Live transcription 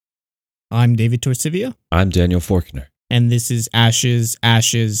I'm David Torsivia. I'm Daniel Forkner. And this is Ashes,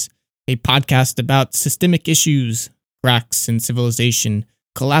 a podcast about systemic issues, cracks in civilization,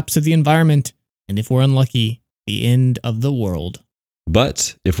 collapse of the environment, and if we're unlucky, the end of the world.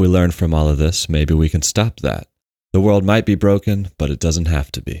 But if we learn from all of this, maybe we can stop that. The world might be broken, but it doesn't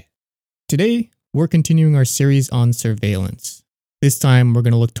have to be. Today, we're continuing our series on surveillance. This time, we're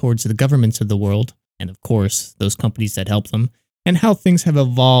going to look towards the governments of the world, and of course, those companies that help them, and how things have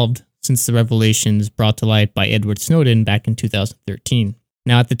evolved since the revelations brought to light by Edward Snowden back in 2013.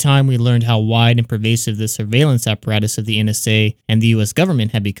 Now, at the time, we learned how wide and pervasive the surveillance apparatus of the NSA and the US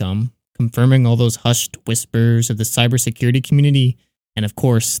government had become, confirming all those hushed whispers of the cybersecurity community, and of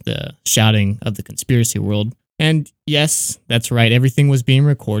course, the shouting of the conspiracy world. And yes, that's right, everything was being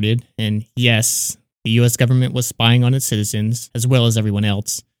recorded, and yes, the US government was spying on its citizens, as well as everyone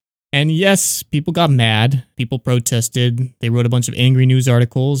else. And yes, people got mad, people protested, they wrote a bunch of angry news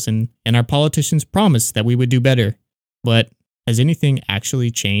articles, and our politicians promised that we would do better. But has anything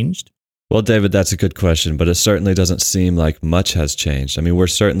actually changed? Well, David, that's a good question, but it certainly doesn't seem like much has changed. I mean, we're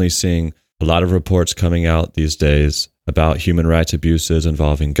certainly seeing a lot of reports coming out these days about human rights abuses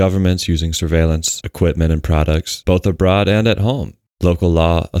involving governments using surveillance equipment and products, both abroad and at home. Local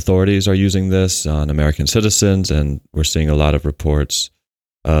law authorities are using this on American citizens, and we're seeing a lot of reports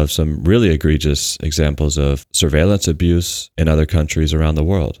of some really egregious examples of surveillance abuse in other countries around the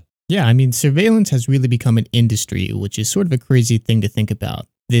world. Yeah, I mean, surveillance has really become an industry, which is sort of a crazy thing to think about.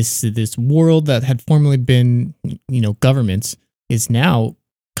 This world that had formerly been, governments is now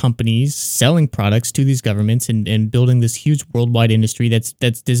companies selling products to these governments and building this huge worldwide industry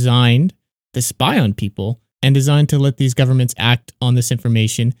that's designed to spy on people and designed to let these governments act on this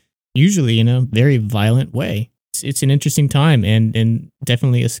information, usually in a very violent way. It's an interesting time and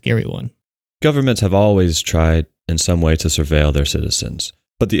definitely a scary one. Governments have always tried in some way to surveil their citizens,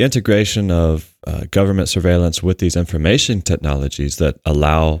 but the integration of government surveillance with these information technologies that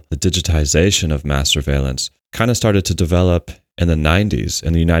allow the digitization of mass surveillance kind of started to develop in the 90s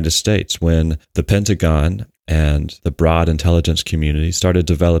in the United States when the Pentagon and the broad intelligence community started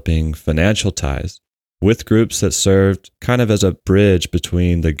developing financial ties with groups that served kind of as a bridge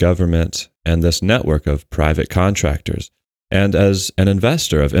between the government and this network of private contractors, and as an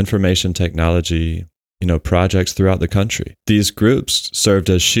investor of information technology, projects throughout the country. These groups served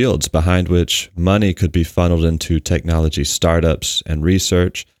as shields behind which money could be funneled into technology startups and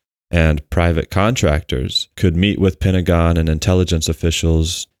research, and private contractors could meet with Pentagon and intelligence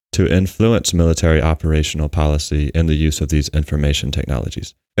officials to influence military operational policy in the use of these information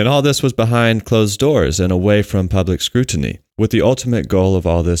technologies. And all this was behind closed doors and away from public scrutiny, with the ultimate goal of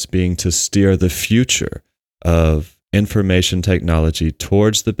all this being to steer the future of information technology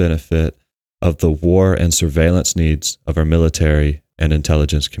towards the benefit of the war and surveillance needs of our military and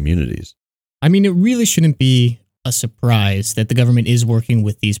intelligence communities. I mean, it really shouldn't be a surprise that the government is working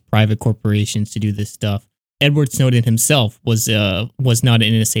with these private corporations to do this stuff. Edward Snowden himself was not an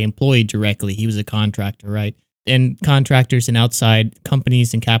NSA employee directly. He was a contractor, right? And contractors and outside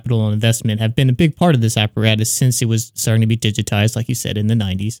companies and capital and investment have been a big part of this apparatus since it was starting to be digitized, like you said, in the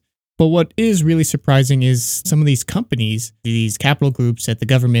 90s. But what is really surprising is some of these companies, these capital groups that the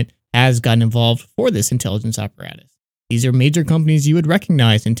government has gotten involved for this intelligence apparatus. These are major companies you would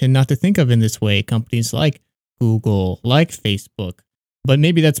recognize and tend not to think of in this way. Companies like Google, like Facebook. But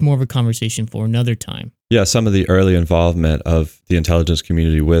maybe that's more of a conversation for another time. Yeah, some of the early involvement of the intelligence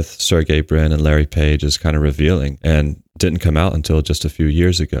community with Sergey Brin and Larry Page is kind of revealing and didn't come out until just a few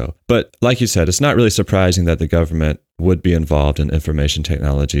years ago. But like you said, it's not really surprising that the government would be involved in information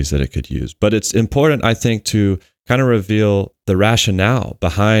technologies that it could use. But it's important, I think, to kind of reveal the rationale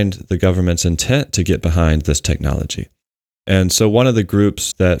behind the government's intent to get behind this technology. And so one of the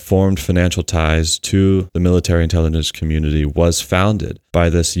groups that formed financial ties to the military intelligence community was founded by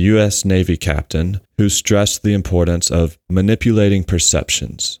this U.S. Navy captain who stressed the importance of manipulating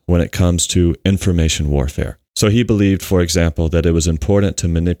perceptions when it comes to information warfare. So he believed, for example, that it was important to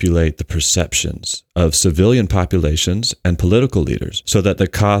manipulate the perceptions of civilian populations and political leaders so that the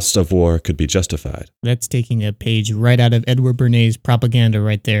cost of war could be justified. That's taking a page right out of Edward Bernays' propaganda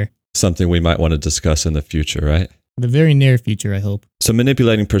right there. Something we might want to discuss in the future, right? The very near future, I hope. So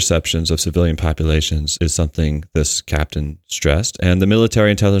manipulating perceptions of civilian populations is something this captain stressed, and the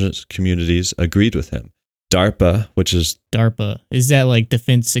military intelligence communities agreed with him. DARPA, which is... DARPA. Is that like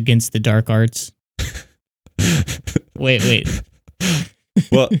Defense Against the Dark Arts? Wait.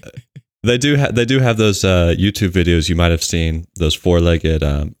 Well, they do have those YouTube videos you might have seen, those four-legged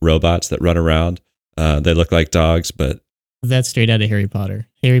robots that run around. They look like dogs, but... That's straight out of Harry Potter.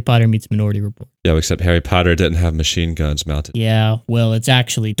 Harry Potter meets Minority Report. Yeah, except Harry Potter didn't have machine guns mounted. Yeah, well, it's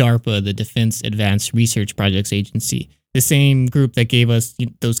actually DARPA, the Defense Advanced Research Projects Agency, the same group that gave us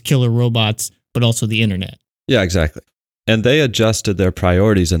those killer robots, but also the internet. Yeah, exactly. And they adjusted their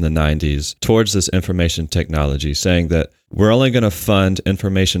priorities in the 90s towards this information technology, saying that we're only going to fund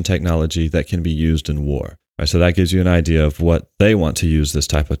information technology that can be used in war. Right, so that gives you an idea of what they want to use this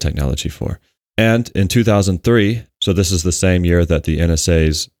type of technology for. And in 2003, so this is the same year that the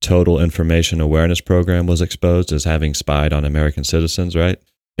NSA's Total Information Awareness Program was exposed as having spied on American citizens, right?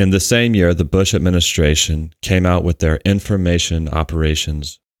 In the same year, the Bush administration came out with their Information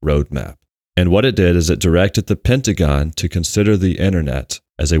Operations Roadmap. And what it did is it directed the Pentagon to consider the internet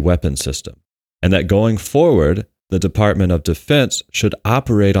as a weapon system. And that going forward, the Department of Defense should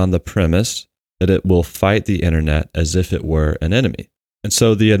operate on the premise that it will fight the internet as if it were an enemy. And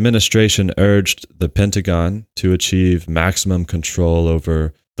so the administration urged the Pentagon to achieve maximum control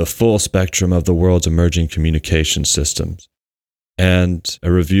over the full spectrum of the world's emerging communication systems. And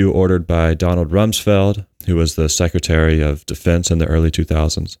a review ordered by Donald Rumsfeld, who was the Secretary of Defense in the early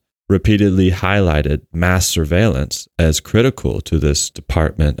 2000s, repeatedly highlighted mass surveillance as critical to this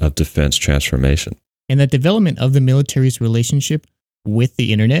Department of Defense transformation. And that development of the military's relationship with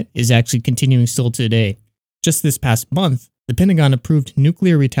the internet is actually continuing still today. Just this past month, the Pentagon approved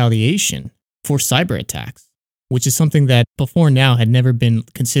nuclear retaliation for cyber attacks, which is something that before now had never been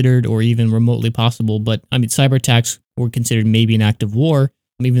considered or even remotely possible. But cyber attacks were considered maybe an act of war,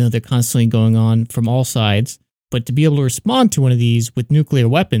 even though they're constantly going on from all sides. But to be able to respond to one of these with nuclear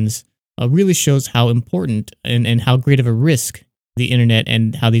weapons really shows how important and how great of a risk the internet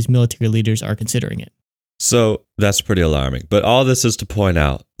and how these military leaders are considering it. So that's pretty alarming. But all this is to point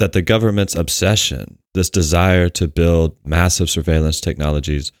out that the government's obsession, this desire to build massive surveillance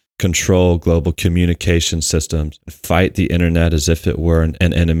technologies, control global communication systems, fight the internet as if it were an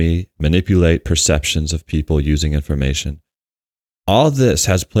enemy, manipulate perceptions of people using information, all this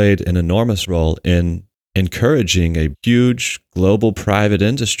has played an enormous role in encouraging a huge global private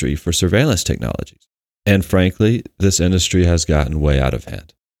industry for surveillance technologies. And frankly, this industry has gotten way out of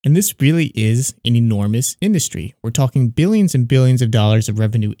hand. And this really is an enormous industry. We're talking billions and billions of dollars of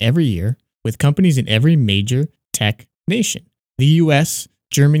revenue every year with companies in every major tech nation. The US,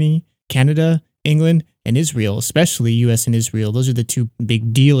 Germany, Canada, England, and Israel, especially US and Israel, those are the two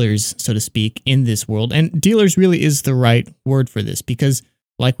big dealers, so to speak, in this world. And dealers really is the right word for this because,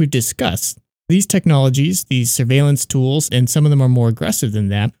 like we've discussed, these technologies, these surveillance tools, and some of them are more aggressive than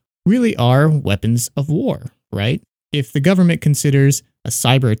that, really are weapons of war, right? If the government considers a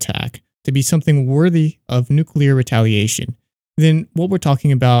cyber attack to be something worthy of nuclear retaliation, then what we're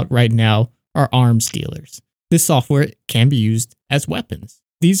talking about right now are arms dealers. This software can be used as weapons.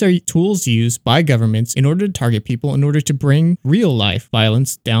 These are tools used by governments in order to target people, in order to bring real-life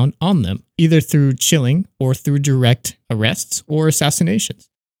violence down on them, either through chilling or through direct arrests or assassinations.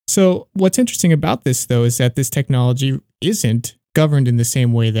 So what's interesting about this, though, is that this technology isn't governed in the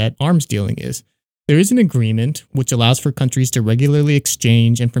same way that arms dealing is. There is an agreement which allows for countries to regularly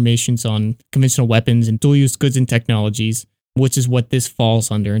exchange information on conventional weapons and dual-use goods and technologies, which is what this falls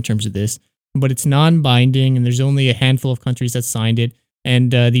under in terms of this. But it's non-binding, and there's only a handful of countries that signed it.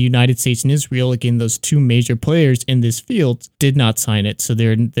 And the United States and Israel, again, those two major players in this field, did not sign it, so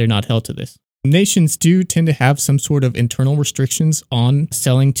they're not held to this. Nations do tend to have some sort of internal restrictions on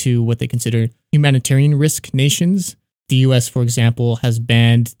selling to what they consider humanitarian risk nations. The US, for example, has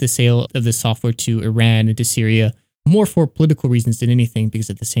banned the sale of this software to Iran and to Syria, more for political reasons than anything, because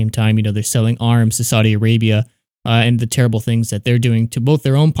at the same time, they're selling arms to Saudi Arabia and the terrible things that they're doing to both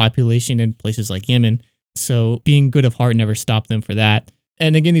their own population and places like Yemen. So being good of heart never stopped them for that.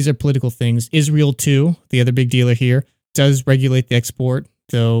 And again, these are political things. Israel, too, the other big dealer here, does regulate the export,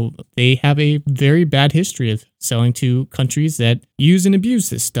 though they have a very bad history of selling to countries that use and abuse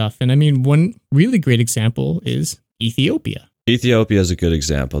this stuff. And one really great example is Ethiopia. Ethiopia is a good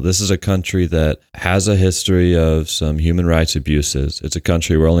example. This is a country that has a history of some human rights abuses. It's a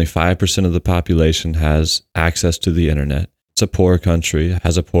country where only 5% of the population has access to the internet. It's a poor country,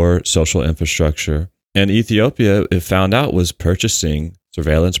 has a poor social infrastructure. And Ethiopia, it found out, was purchasing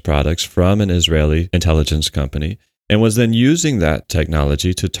surveillance products from an Israeli intelligence company and was then using that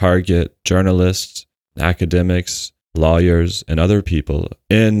technology to target journalists, academics, lawyers, and other people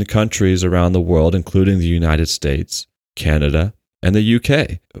in countries around the world, including the United States, Canada, and the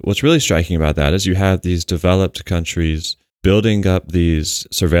UK. What's really striking about that is you have these developed countries building up these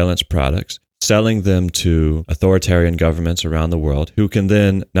surveillance products, selling them to authoritarian governments around the world who can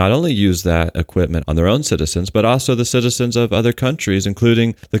then not only use that equipment on their own citizens, but also the citizens of other countries,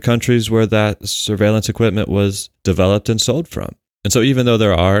 including the countries where that surveillance equipment was developed and sold from. And so even though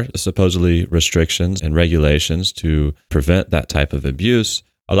there are supposedly restrictions and regulations to prevent that type of abuse,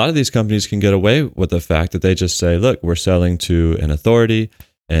 a lot of these companies can get away with the fact that they just say, look, we're selling to an authority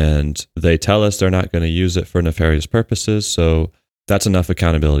and they tell us they're not going to use it for nefarious purposes. So that's enough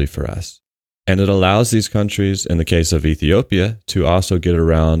accountability for us. And it allows these countries, in the case of Ethiopia, to also get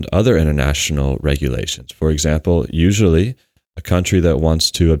around other international regulations. For example, usually a country that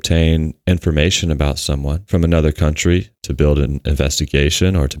wants to obtain information about someone from another country to build an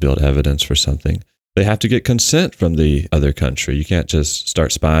investigation or to build evidence for something, they have to get consent from the other country. You can't just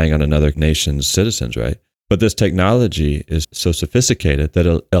start spying on another nation's citizens, right? But this technology is so sophisticated that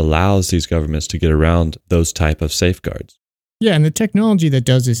it allows these governments to get around those type of safeguards. Yeah, and the technology that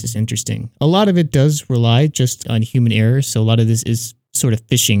does this is interesting. A lot of it does rely just on human error. So a lot of this is sort of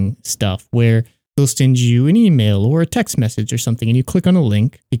phishing stuff where they'll send you an email or a text message or something, and you click on a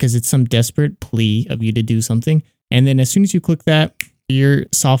link because it's some desperate plea of you to do something. And then as soon as you click that, your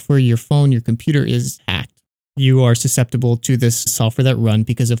software, your phone, your computer is hacked. You are susceptible to this software that run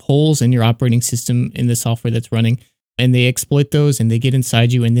because of holes in your operating system in the software that's running. And they exploit those and they get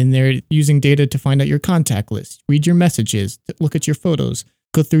inside you. And then they're using data to find out your contact list, read your messages, look at your photos,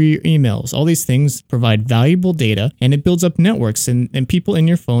 go through your emails. All these things provide valuable data and it builds up networks. And people in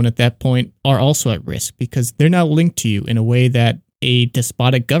your phone at that point are also at risk because they're now linked to you in a way that a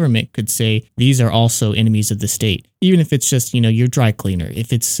despotic government could say these are also enemies of the state. Even if it's just, your dry cleaner,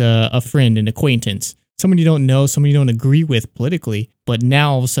 if it's a friend, an acquaintance, someone you don't know, someone you don't agree with politically, but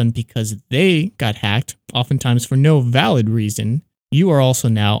now all of a sudden because they got hacked, oftentimes for no valid reason, you are also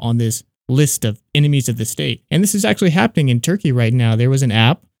now on this list of enemies of the state. And this is actually happening in Turkey right now. There was an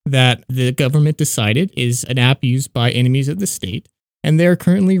app that the government decided is an app used by enemies of the state. And they're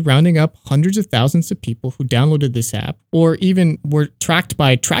currently rounding up hundreds of thousands of people who downloaded this app or even were tracked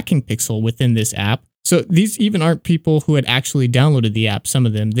by a tracking pixel within this app. So these even aren't people who had actually downloaded the app, some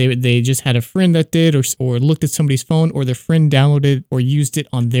of them. They just had a friend that did or looked at somebody's phone or their friend downloaded or used it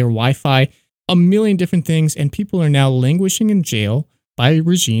on their Wi-Fi. A million different things, and people are now languishing in jail by a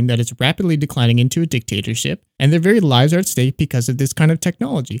regime that is rapidly declining into a dictatorship, and their very lives are at stake because of this kind of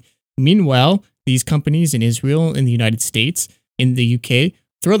technology. Meanwhile, these companies in Israel, in the United States, in the UK,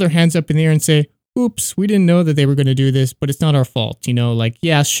 throw their hands up in the air and say, oops, we didn't know that they were going to do this, but it's not our fault.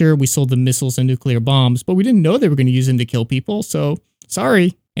 Yeah, sure, we sold them missiles and nuclear bombs, but we didn't know they were going to use them to kill people, so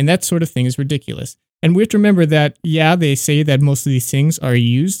sorry. And that sort of thing is ridiculous. And we have to remember that, yeah, they say that most of these things are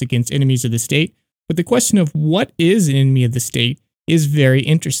used against enemies of the state, but the question of what is an enemy of the state is very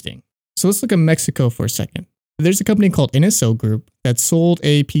interesting. So let's look at Mexico for a second. There's a company called NSO Group that sold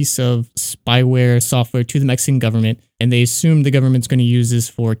a piece of spyware software to the Mexican government, and they assumed the government's going to use this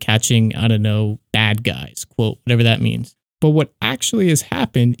for catching, bad guys, quote, whatever that means. But what actually has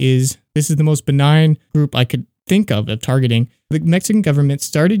happened is this is the most benign group I could think of targeting. The Mexican government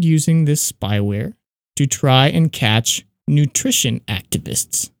started using this spyware to try and catch nutrition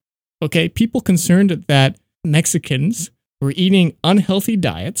activists. Okay, people concerned that Mexicans were eating unhealthy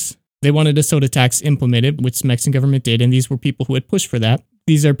diets. They wanted a soda tax implemented, which the Mexican government did, and these were people who had pushed for that.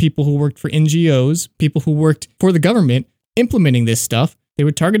 These are people who worked for NGOs, people who worked for the government implementing this stuff. They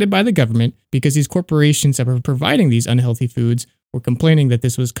were targeted by the government because these corporations that were providing these unhealthy foods were complaining that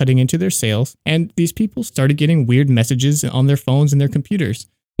this was cutting into their sales, and these people started getting weird messages on their phones and their computers.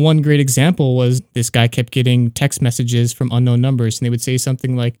 One great example was this guy kept getting text messages from unknown numbers, and they would say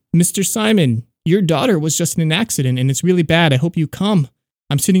something like, Mr. Simon, your daughter was just in an accident, and it's really bad. I hope you come.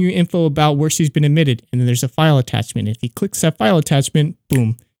 I'm sending you info about where she's been admitted, and then there's a file attachment. If he clicks that file attachment,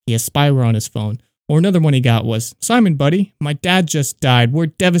 boom, he has spyware on his phone. Or another one he got was, Simon, buddy, my dad just died. We're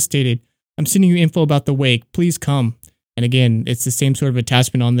devastated. I'm sending you info about the wake. Please come. And again, it's the same sort of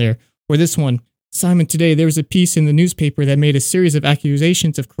attachment on there. Or this one, Simon, today there was a piece in the newspaper that made a series of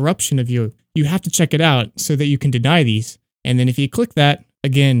accusations of corruption of you. You have to check it out so that you can deny these. And then if you click that,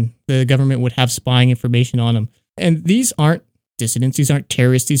 again, the government would have spying information on them. And these aren't dissidents. These aren't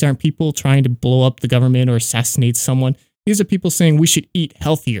terrorists. These aren't people trying to blow up the government or assassinate someone. These are people saying we should eat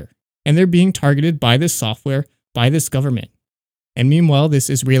healthier. And they're being targeted by this software, by this government. And meanwhile, this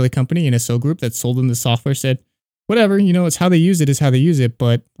Israeli company, NSO Group, that sold them the software said, whatever, it's how they use it is how they use it,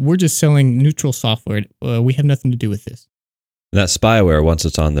 but we're just selling neutral software. We have nothing to do with this. That spyware, once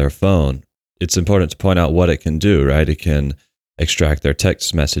it's on their phone, it's important to point out what it can do, right? It can extract their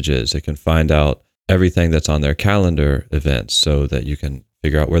text messages. It can find out everything that's on their calendar events so that you can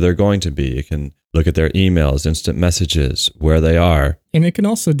figure out where they're going to be. It can look at their emails, instant messages, where they are. And it can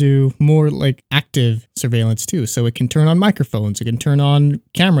also do more like active surveillance too. So it can turn on microphones. It can turn on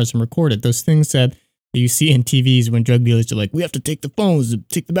cameras and record it. Those things that you see in TVs when drug dealers are like, we have to take the phones,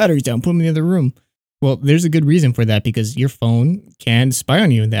 take the batteries down, put them in the other room. Well, there's a good reason for that because your phone can spy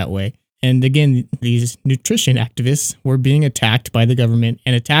on you in that way. And again, these nutrition activists were being attacked by the government,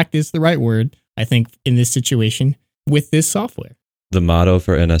 and attacked is the right word, I think, in this situation with this software. The motto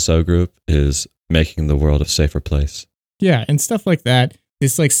for NSO Group is making the world a safer place. Yeah, and stuff like that.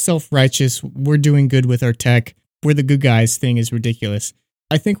 This like self-righteous, we're doing good with our tech, we're the good guys thing is ridiculous.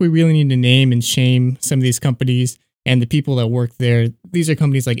 I think we really need to name and shame some of these companies and the people that work there. These are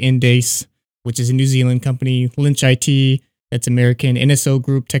companies like Endace, which is a New Zealand company, Lynch IT, that's American, NSO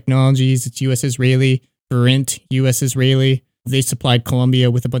Group Technologies, it's US-Israeli, Verint, US-Israeli. They supplied Colombia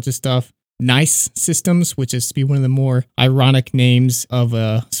with a bunch of stuff. Nice Systems, which is to be one of the more ironic names of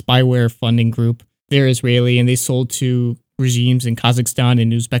a spyware funding group. They're Israeli, and they sold to regimes in Kazakhstan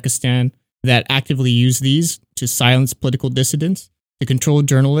and Uzbekistan that actively use these to silence political dissidents, to control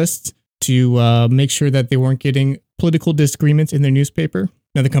journalists, to make sure that they weren't getting political disagreements in their newspaper.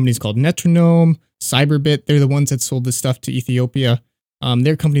 Another company is called Netronome, Cyberbit. They're the ones that sold this stuff to Ethiopia.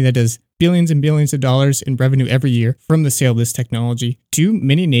 They're a company that does billions and billions of dollars in revenue every year from the sale of this technology to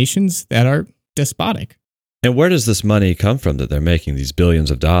many nations that are despotic. And where does this money come from that they're making these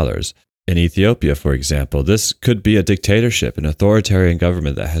billions of dollars? In Ethiopia, for example, this could be a dictatorship, an authoritarian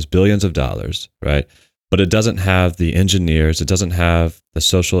government that has billions of dollars, right? But it doesn't have the engineers, it doesn't have the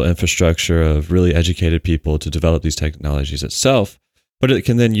social infrastructure of really educated people to develop these technologies itself. But it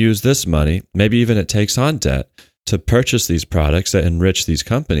can then use this money, maybe even it takes on debt, to purchase these products that enrich these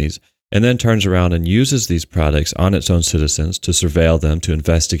companies, and then turns around and uses these products on its own citizens to surveil them, to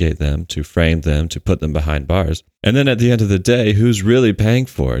investigate them, to frame them, to put them behind bars. And then at the end of the day, who's really paying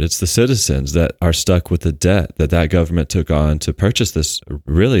for it? It's the citizens that are stuck with the debt that government took on to purchase this,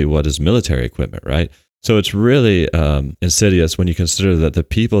 really what is military equipment, right? So it's really insidious when you consider that the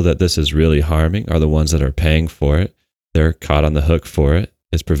people that this is really harming are the ones that are paying for it. They're caught on the hook for it.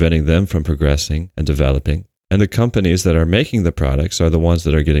 It's preventing them from progressing and developing. And the companies that are making the products are the ones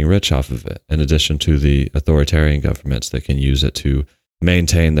that are getting rich off of it, in addition to the authoritarian governments that can use it to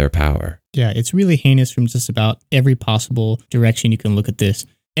maintain their power. Yeah, it's really heinous from just about every possible direction you can look at this.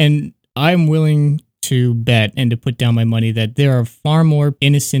 And I'm willing to bet and to put down my money that there are far more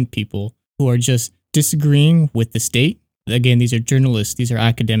innocent people who are just disagreeing with the state. Again, these are journalists, these are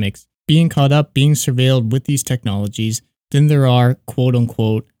academics, being caught up, being surveilled with these technologies than there are, quote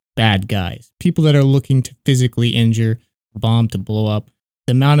unquote, bad guys, people that are looking to physically injure, bomb, to blow up.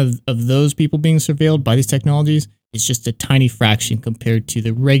 The amount of those people being surveilled by these technologies is just a tiny fraction compared to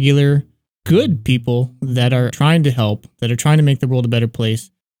the regular good people that are trying to help, that are trying to make the world a better place.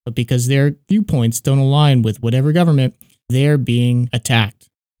 But because their viewpoints don't align with whatever government, they're being attacked.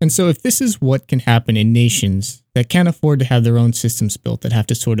 And so if this is what can happen in nations that can't afford to have their own systems built, that have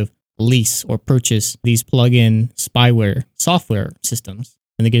to sort of lease or purchase these plug-in spyware software systems,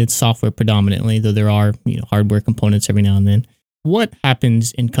 and again, it's software predominantly, though there are hardware components every now and then. What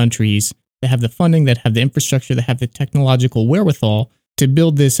happens in countries that have the funding, that have the infrastructure, that have the technological wherewithal to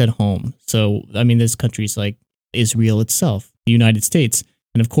build this at home? So, I mean, there's countries like Israel itself, the United States,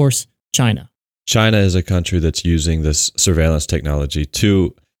 and of course, China. China is a country that's using this surveillance technology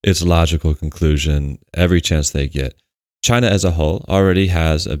to its logical conclusion every chance they get. China as a whole already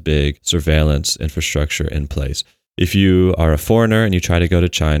has a big surveillance infrastructure in place. If you are a foreigner and you try to go to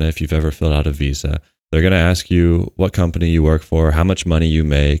China, if you've ever filled out a visa, they're going to ask you what company you work for, how much money you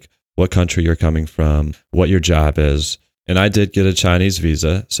make, what country you're coming from, what your job is. And I did get a Chinese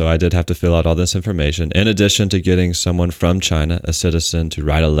visa, so I did have to fill out all this information, in addition to getting someone from China, a citizen, to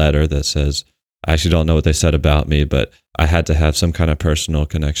write a letter that says, I actually don't know what they said about me, but I had to have some kind of personal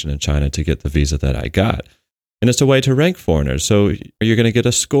connection in China to get the visa that I got. And it's a way to rank foreigners. So you're going to get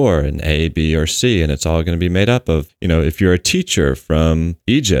a score, an A, B, or C, and it's all going to be made up of, if you're a teacher from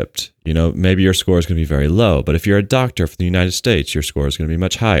Egypt, maybe your score is going to be very low. But if you're a doctor from the United States, your score is going to be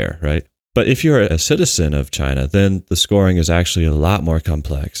much higher, right? But if you're a citizen of China, then the scoring is actually a lot more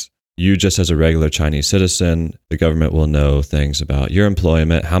complex. You just as a regular Chinese citizen, the government will know things about your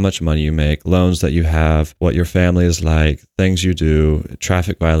employment, how much money you make, loans that you have, what your family is like, things you do,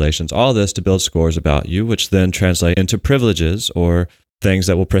 traffic violations, all this to build scores about you, which then translate into privileges or things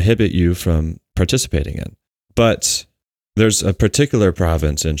that will prohibit you from participating in. But there's a particular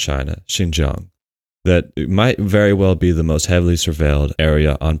province in China, Xinjiang, that might very well be the most heavily surveilled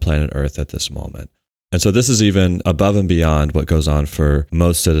area on planet Earth at this moment. And so this is even above and beyond what goes on for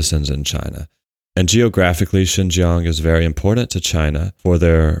most citizens in China. And geographically, Xinjiang is very important to China for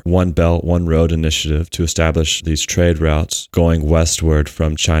their One Belt, One Road initiative to establish these trade routes going westward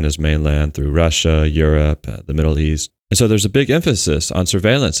from China's mainland through Russia, Europe, the Middle East. And so there's a big emphasis on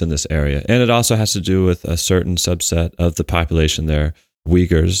surveillance in this area. And it also has to do with a certain subset of the population there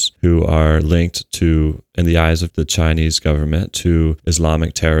Uyghurs who are linked to, in the eyes of the Chinese government, to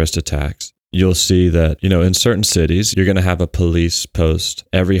Islamic terrorist attacks. You'll see that, in certain cities, you're going to have a police post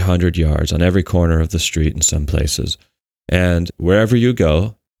every 100 yards on every corner of the street in some places. And wherever you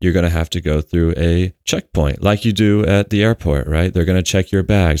go, you're going to have to go through a checkpoint like you do at the airport, right? They're going to check your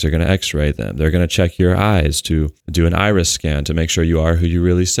bags. They're going to x-ray them. They're going to check your eyes to do an iris scan to make sure you are who you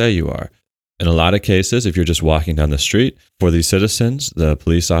really say you are. In a lot of cases, if you're just walking down the street, for these citizens, the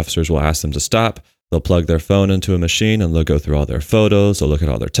police officers will ask them to stop. They'll plug their phone into a machine and they'll go through all their photos. They'll look at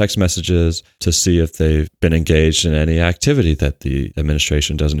all their text messages to see if they've been engaged in any activity that the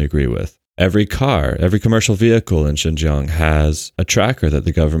administration doesn't agree with. Every car, every commercial vehicle in Xinjiang has a tracker that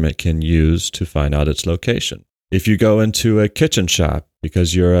the government can use to find out its location. If you go into a kitchen shop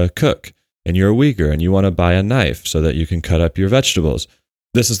because you're a cook and you're a Uyghur and you want to buy a knife so that you can cut up your vegetables,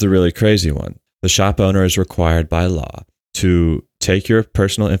 this is the really crazy one. The shop owner is required by law to take your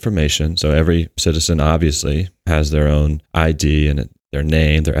personal information. So every citizen obviously has their own ID and their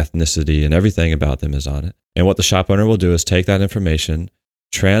name, their ethnicity, and everything about them is on it. And what the shop owner will do is take that information,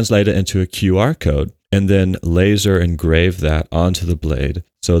 translate it into a QR code, and then laser engrave that onto the blade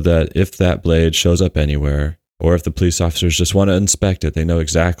so that if that blade shows up anywhere, or if the police officers just want to inspect it, they know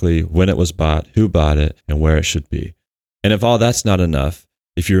exactly when it was bought, who bought it, and where it should be. And if all that's not enough,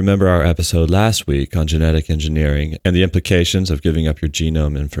 if you remember our episode last week on genetic engineering and the implications of giving up your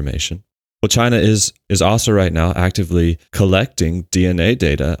genome information, well, China is also right now actively collecting DNA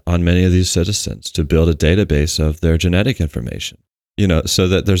data on many of these citizens to build a database of their genetic information, so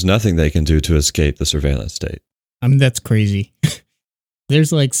that there's nothing they can do to escape the surveillance state. I mean, that's crazy.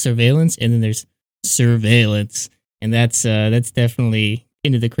 There's like surveillance and then there's surveillance. And that's definitely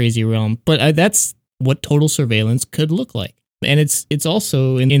into the crazy realm. But that's what total surveillance could look like. And it's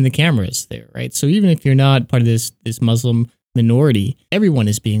also in the cameras there, right? So even if you're not part of this Muslim minority, everyone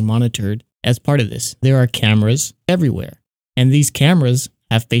is being monitored as part of this. There are cameras everywhere. And these cameras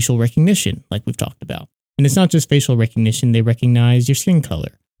have facial recognition, like we've talked about. And it's not just facial recognition. They recognize your skin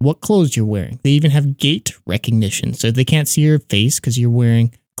color, what clothes you're wearing. They even have gait recognition. So if they can't see your face because you're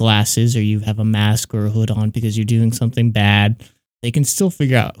wearing glasses or you have a mask or a hood on because you're doing something bad, they can still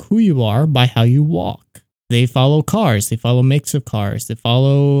figure out who you are by how you walk. They follow cars. They follow makes of cars. They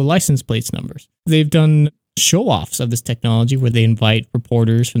follow license plates numbers. They've done show-offs of this technology where they invite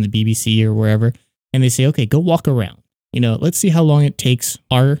reporters from the BBC or wherever, and they say, okay, go walk around. Let's see how long it takes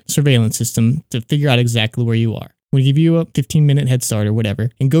our surveillance system to figure out exactly where you are. We'll give you a 15-minute head start or whatever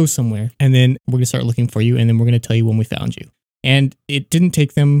and go somewhere, and then we're going to start looking for you, and then we're going to tell you when we found you. And it didn't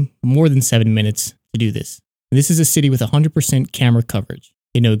take them more than 7 minutes to do this. And this is a city with 100% camera coverage.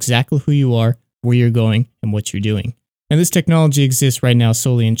 They know exactly who you are, where you're going, and what you're doing. And this technology exists right now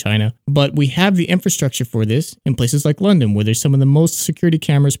solely in China, but we have the infrastructure for this in places like London, where there's some of the most security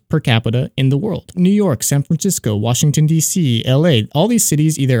cameras per capita in the world. New York, San Francisco, Washington, D.C., LA, all these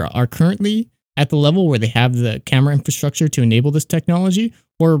cities either are currently at the level where they have the camera infrastructure to enable this technology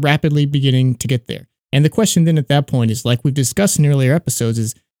or are rapidly beginning to get there. And the question then at that point is, like we've discussed in earlier episodes,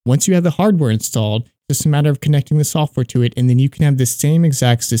 is once you have the hardware installed, it's just a matter of connecting the software to it, and then you can have the same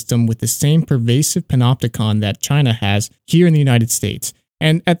exact system with the same pervasive panopticon that China has here in the United States.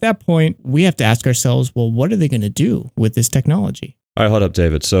 And at that point, we have to ask ourselves, well, what are they going to do with this technology? All right, hold up,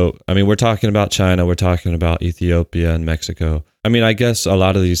 David. So, we're talking about China, we're talking about Ethiopia and Mexico. I guess a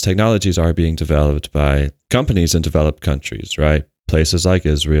lot of these technologies are being developed by companies in developed countries, right? Places like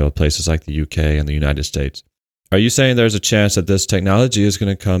Israel, places like the UK and the United States. Are you saying there's a chance that this technology is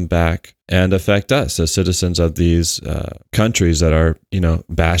going to come back and affect us as citizens of these countries that are,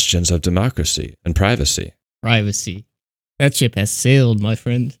 bastions of democracy and privacy? Privacy. That ship has sailed, my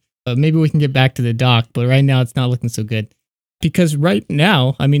friend. Maybe we can get back to the dock, but right now it's not looking so good. Because right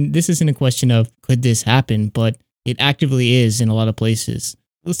now, this isn't a question of could this happen, but it actively is in a lot of places.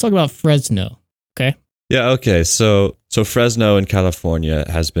 Let's talk about Fresno, okay? Yeah, okay. So Fresno in California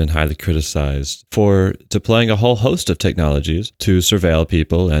has been highly criticized for deploying a whole host of technologies to surveil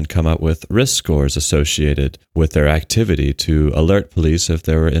people and come up with risk scores associated with their activity to alert police if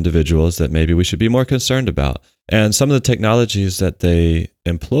there were individuals that maybe we should be more concerned about. And some of the technologies that they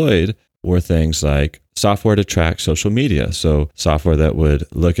employed were things like software to track social media. So software that would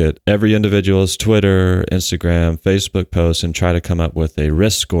look at every individual's Twitter, Instagram, Facebook posts and try to come up with a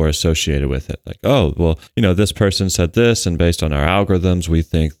risk score associated with it. Like, oh, well, this person said this, and based on our algorithms, we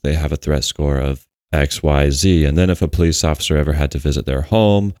think they have a threat score of X, Y, Z. And then if a police officer ever had to visit their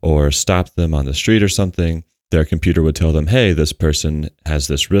home or stop them on the street or something, their computer would tell them, hey, this person has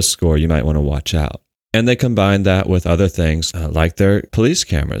this risk score. You might want to watch out. And they combine that with other things like their police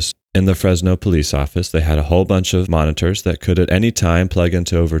cameras. In the Fresno police office, they had a whole bunch of monitors that could at any time plug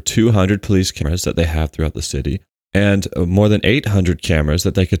into over 200 police cameras that they have throughout the city, and more than 800 cameras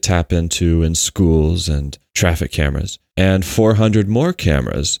that they could tap into in schools and traffic cameras, and 400 more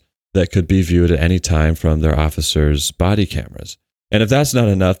cameras that could be viewed at any time from their officers' body cameras. And if that's not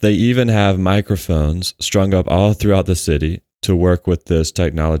enough, they even have microphones strung up all throughout the city to work with this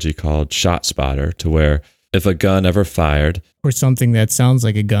technology called ShotSpotter, to where if a gun ever fired, or something that sounds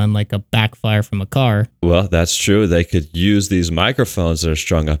like a gun, like a backfire from a car. Well, that's true. They could use these microphones that are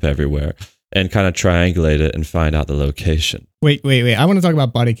strung up everywhere and kind of triangulate it and find out the location. Wait. I want to talk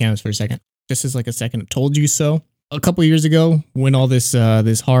about body cams for a second. Just as like a second. Told you so. A couple of years ago, when all this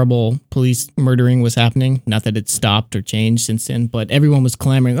horrible police murdering was happening, not that it's stopped or changed since then, but everyone was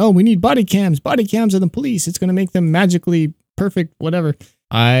clamoring, oh, we need body cams on the police. It's going to make them magically perfect, whatever.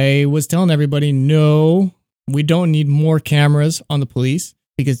 I was telling everybody, no, we don't need more cameras on the police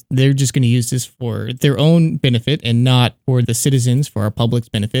because they're just going to use this for their own benefit and not for the citizens, for our public's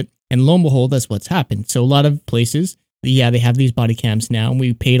benefit. And lo and behold, that's what's happened. So a lot of places, yeah, they have these body cams now, and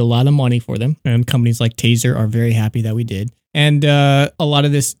we paid a lot of money for them. And companies like Taser are very happy that we did. And a lot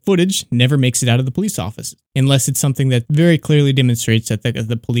of this footage never makes it out of the police office unless it's something that very clearly demonstrates that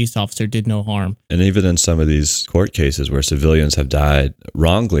the police officer did no harm. And even in some of these court cases where civilians have died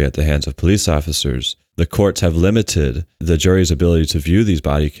wrongly at the hands of police officers, the courts have limited the jury's ability to view these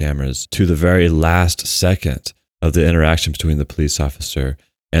body cameras to the very last second of the interaction between the police officer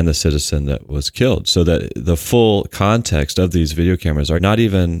and the citizen that was killed, so that the full context of these video cameras are not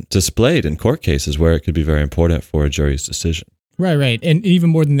even displayed in court cases where it could be very important for a jury's decision. Right. And even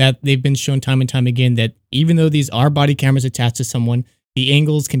more than that, they've been shown time and time again that even though these are body cameras attached to someone, the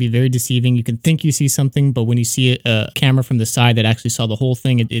angles can be very deceiving. You can think you see something, but when you see a camera from the side that actually saw the whole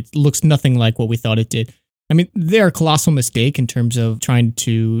thing, it looks nothing like what we thought it did. I mean, they're a colossal mistake in terms of trying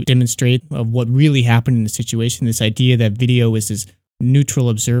to demonstrate of what really happened in the situation. This idea that video is this neutral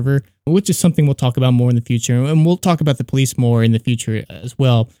observer, which is something we'll talk about more in the future. And we'll talk about the police more in the future as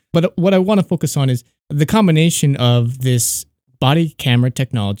well. But what I want to focus on is the combination of this body camera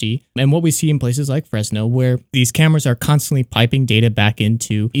technology and what we see in places like Fresno, where these cameras are constantly piping data back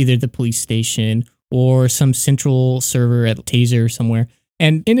into either the police station or some central server at Taser somewhere,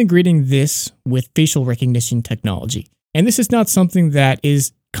 and integrating this with facial recognition technology. And this is not something that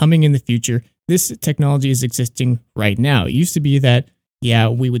is coming in the future. This technology is existing right now. It used to be that, yeah,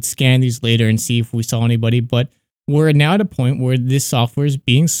 we would scan these later and see if we saw anybody, but we're now at a point where this software is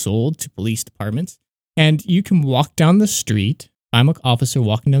being sold to police departments, and you can walk down the street. I'm an officer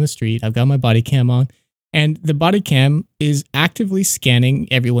walking down the street. I've got my body cam on, and the body cam is actively scanning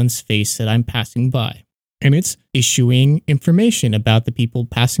everyone's face that I'm passing by. And it's issuing information about the people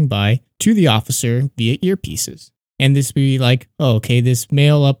passing by to the officer via earpieces. And this would be like, oh, okay, this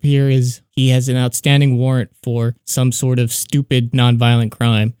male up here he has an outstanding warrant for some sort of stupid nonviolent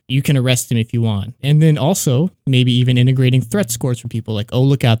crime. You can arrest him if you want. And then also maybe even integrating threat scores for people like, oh,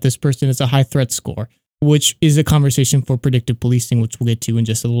 look out, this person has a high threat score, which is a conversation for predictive policing, which we'll get to in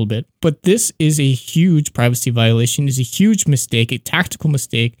just a little bit. But this is a huge privacy violation, is a huge mistake, a tactical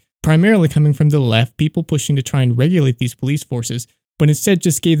mistake, primarily coming from the left, people pushing to try and regulate these police forces, but instead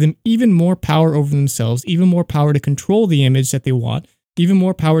just gave them even more power over themselves, even more power to control the image that they want, even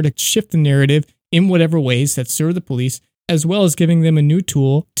more power to shift the narrative in whatever ways that serve the police, as well as giving them a new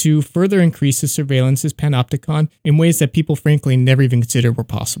tool to further increase the surveillance as panopticon in ways that people frankly never even considered were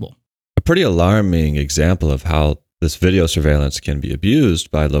possible. A pretty alarming example of how this video surveillance can be abused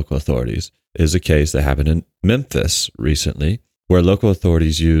by local authorities is a case that happened in Memphis recently, where local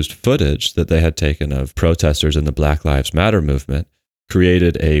authorities used footage that they had taken of protesters in the Black Lives Matter movement,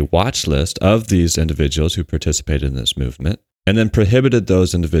 created a watch list of these individuals who participated in this movement, and then prohibited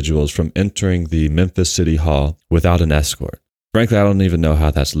those individuals from entering the Memphis City Hall without an escort. Frankly, I don't even know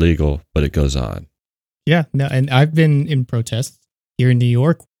how that's legal, but it goes on. Yeah, no, and I've been in protests here in New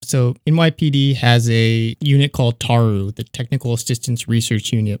York. So NYPD has a unit called TARU, the Technical Assistance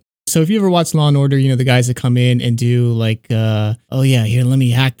Research Unit. So if you ever watch Law & Order, you know, the guys that come in and do like, oh yeah, here, let me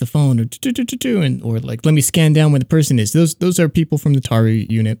hack the phone, or like, let me scan down where the person is. Those are people from the TARU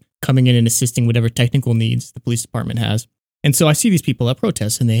unit coming in and assisting whatever technical needs the police department has. And so I see these people at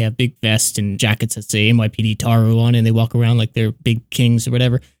protests, and they have big vests and jackets that say NYPD TARU on, and they walk around like they're big kings or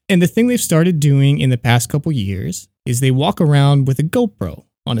whatever. And the thing they've started doing in the past couple years is they walk around with a GoPro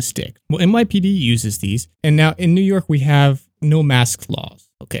on a stick. Well, NYPD uses these, and now in New York we have no mask laws.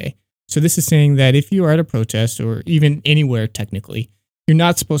 Okay, so this is saying that if you are at a protest or even anywhere technically, you're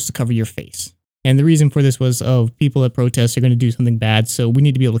not supposed to cover your face. And the reason for this was, oh, people at protests are going to do something bad, so we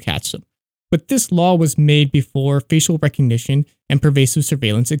need to be able to catch them. But this law was made before facial recognition and pervasive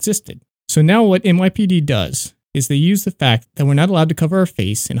surveillance existed. So now what NYPD does is they use the fact that we're not allowed to cover our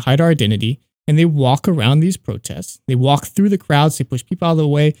face and hide our identity, and they walk around these protests. They walk through the crowds, they push people out of the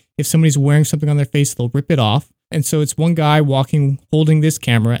way. If somebody's wearing something on their face, they'll rip it off. And so it's one guy walking, holding this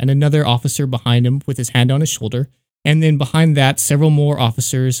camera, and another officer behind him with his hand on his shoulder. And then behind that, several more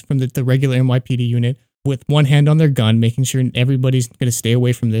officers from the regular NYPD unit with one hand on their gun, making sure everybody's going to stay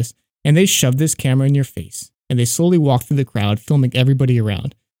away from this. And they shove this camera in your face. And they slowly walk through the crowd, filming everybody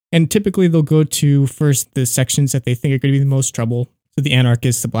around. And typically they'll go to first the sections that they think are going to be the most trouble. So the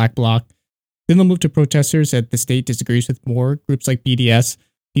anarchists, the black bloc. Then they'll move to protesters that the state disagrees with more. Groups like BDS,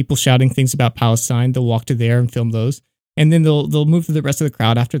 people shouting things about Palestine. They'll walk to there and film those. And then they'll move to the rest of the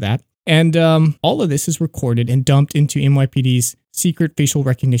crowd after that. And all of this is recorded and dumped into NYPD's secret facial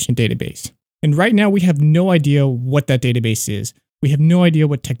recognition database. And right now we have no idea what that database is. We have no idea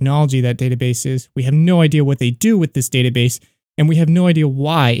what technology that database is. We have no idea what they do with this database. And we have no idea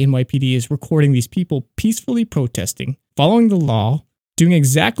why NYPD is recording these people peacefully protesting, following the law, doing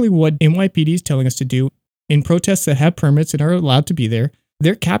exactly what NYPD is telling us to do in protests that have permits and are allowed to be there.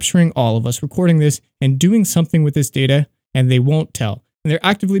 They're capturing all of us, recording this, and doing something with this data, and they won't tell. And they're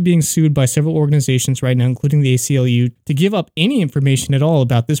actively being sued by several organizations right now, including the ACLU, to give up any information at all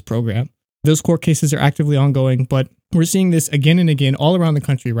about this program. Those court cases are actively ongoing, but we're seeing this again and again all around the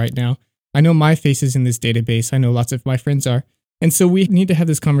country right now. I know my face is in this database. I know lots of my friends are. And so we need to have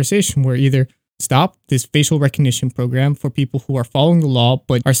this conversation where either stop this facial recognition program for people who are following the law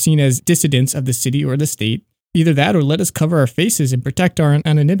but are seen as dissidents of the city or the state. Either that or let us cover our faces and protect our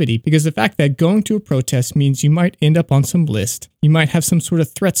anonymity, because the fact that going to a protest means you might end up on some list. You might have some sort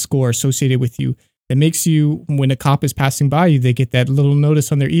of threat score associated with you that makes you, when a cop is passing by you, they get that little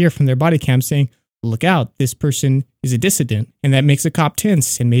notice on their ear from their body cam saying, look out, this person is a dissident. And that makes a cop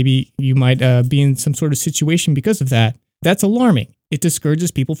tense, and maybe you might be in some sort of situation because of that. That's alarming. It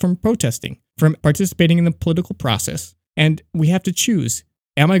discourages people from protesting, from participating in the political process. And we have to choose.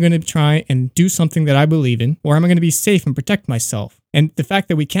 Am I going to try and do something that I believe in, or am I going to be safe and protect myself? And the fact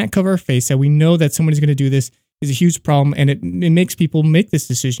that we can't cover our face, that we know that somebody's going to do this, is a huge problem, and it makes people make this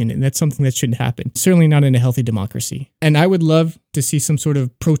decision, and that's something that shouldn't happen. Certainly not in a healthy democracy. And I would love to see some sort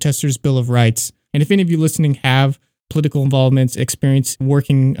of protesters' Bill of Rights. And if any of you listening have political involvements, experience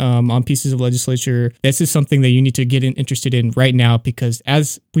working on pieces of legislature, this is something that you need to get interested in right now, because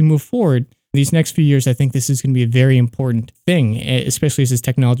as we move forward, these next few years, I think this is going to be a very important thing, especially as this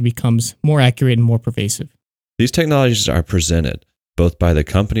technology becomes more accurate and more pervasive. These technologies are presented both by the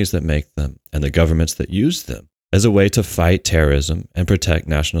companies that make them and the governments that use them as a way to fight terrorism and protect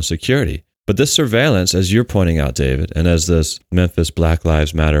national security. But this surveillance, as you're pointing out, David, and as this Memphis Black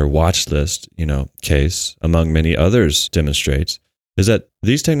Lives Matter watch list, case, among many others, demonstrates, is that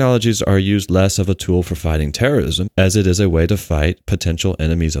these technologies are used less of a tool for fighting terrorism as it is a way to fight potential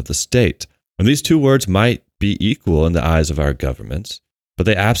enemies of the state. And these two words might be equal in the eyes of our governments, but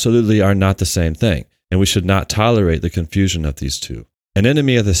they absolutely are not the same thing, and we should not tolerate the confusion of these two. An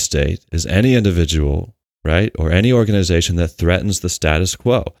enemy of the state is any individual, right, or any organization that threatens the status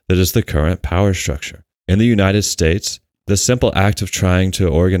quo, that is the current power structure. In the United States, the simple act of trying to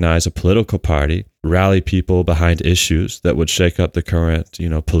organize a political party, rally people behind issues that would shake up the current,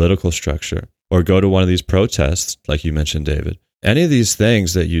 political structure, or go to one of these protests, like you mentioned, David, any of these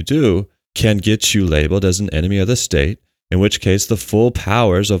things that you do can get you labeled as an enemy of the state, in which case the full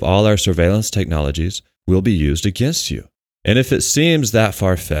powers of all our surveillance technologies will be used against you. And if it seems that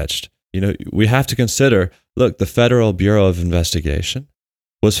far-fetched, we have to consider, look, the Federal Bureau of Investigation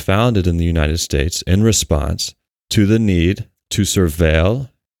was founded in the United States in response to the need to surveil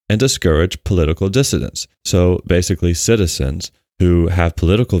and discourage political dissidents. So basically citizens who have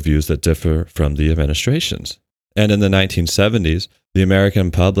political views that differ from the administration's. And in the 1970s, the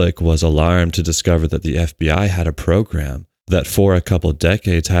American public was alarmed to discover that the FBI had a program that for a couple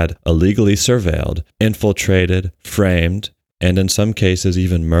decades had illegally surveilled, infiltrated, framed, and in some cases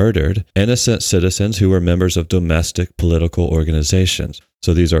even murdered innocent citizens who were members of domestic political organizations.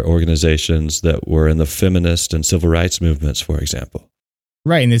 So these are organizations that were in the feminist and civil rights movements, for example.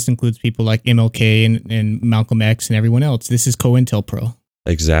 Right, and this includes people like MLK and Malcolm X and everyone else. This is COINTELPRO.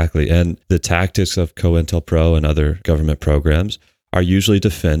 Exactly, and the tactics of COINTELPRO and other government programs are usually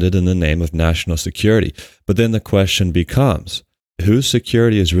defended in the name of national security. But then the question becomes, whose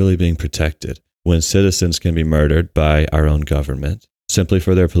security is really being protected when citizens can be murdered by our own government simply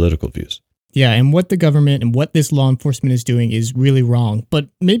for their political views? Yeah, and what the government and what this law enforcement is doing is really wrong. But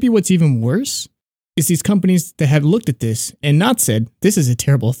maybe what's even worse is these companies that have looked at this and not said, this is a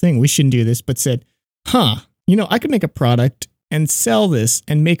terrible thing, we shouldn't do this, but said, I could make a product and sell this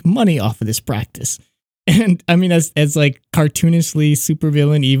and make money off of this practice. And I mean, as like cartoonishly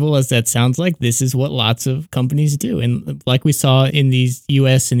supervillain evil as that sounds like, this is what lots of companies do. And like we saw in these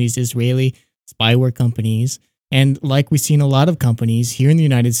US and these Israeli spyware companies, and like we see in a lot of companies here in the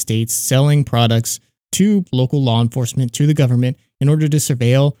United States selling products to local law enforcement, to the government, in order to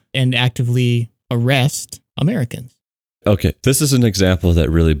surveil and actively arrest Americans. Okay, this is an example that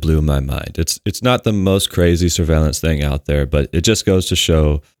really blew my mind. It's not the most crazy surveillance thing out there, but it just goes to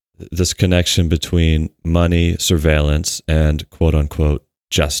show this connection between money, surveillance, and quote unquote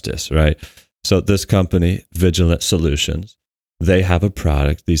justice, right? So this company, Vigilant Solutions, they have a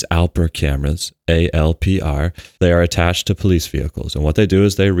product, these Alper cameras, ALPR. They are attached to police vehicles. And what they do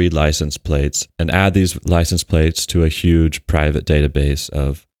is they read license plates and add these license plates to a huge private database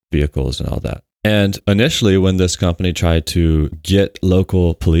of vehicles and all that. And initially, when this company tried to get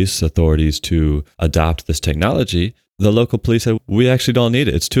local police authorities to adopt this technology, the local police said, we actually don't need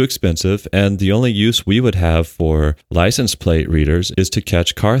it. It's too expensive. And the only use we would have for license plate readers is to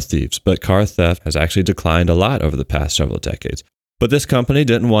catch car thieves. But car theft has actually declined a lot over the past several decades. But this company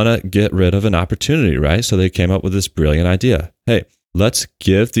didn't want to get rid of an opportunity, right? So they came up with this brilliant idea. Hey, let's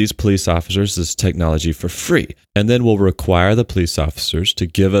give these police officers this technology for free. And then we'll require the police officers to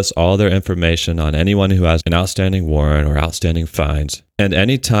give us all their information on anyone who has an outstanding warrant or outstanding fines. And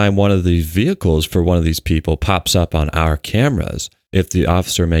anytime one of the vehicles for one of these people pops up on our cameras, if the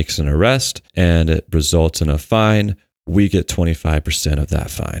officer makes an arrest and it results in a fine, we get 25% of that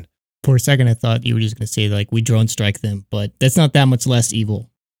fine. For a second, I thought you were just going to say, like, we drone strike them, but that's not that much less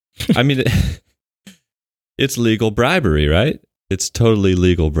evil. I mean, it's legal bribery, right? It's totally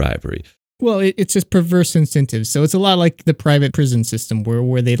legal bribery. Well, it's just perverse incentives. So it's a lot like the private prison system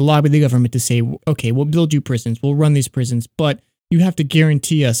where they lobby the government to say, okay, we'll build you prisons, we'll run these prisons, but you have to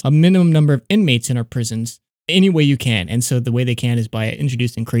guarantee us a minimum number of inmates in our prisons any way you can. And so the way they can is by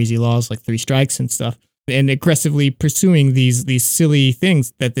introducing crazy laws like 3 strikes and stuff, and aggressively pursuing these silly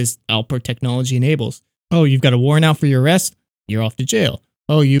things that this Alper technology enables. Oh, you've got a warrant out for your arrest? You're off to jail.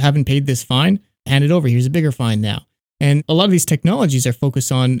 Oh, you haven't paid this fine? Hand it over. Here's a bigger fine now. And a lot of these technologies are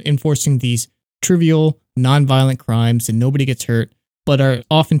focused on enforcing these trivial, nonviolent crimes and nobody gets hurt, but are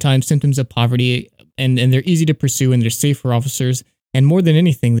oftentimes symptoms of poverty, and they're easy to pursue and they're safe for officers. And more than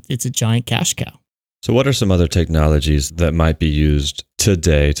anything, it's a giant cash cow. So what are some other technologies that might be used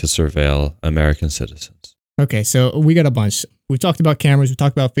today to surveil American citizens? Okay, so we got a bunch. We've talked about cameras. We've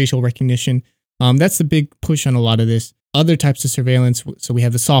talked about facial recognition. That's the big push on a lot of this. Other types of surveillance. So we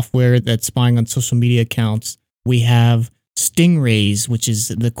have the software that's spying on social media accounts. We have Stingrays, which is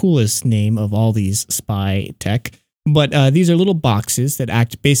the coolest name of all these spy tech. But these are little boxes that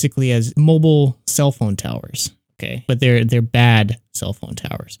act basically as mobile cell phone towers. Okay, but they're bad cell phone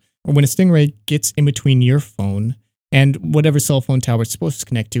towers. Or when a Stingray gets in between your phone and whatever cell phone tower it's supposed to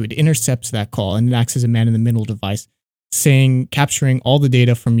connect to, it intercepts that call and it acts as a man-in-the-middle device, capturing all the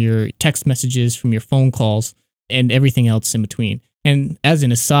data from your text messages, from your phone calls, and everything else in between. And as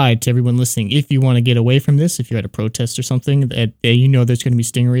an aside to everyone listening, if you want to get away from this, if you're at a protest or something that you know there's going to be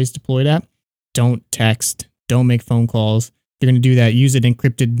Stingrays deployed at, don't text, don't make phone calls. If you're going to do that, use an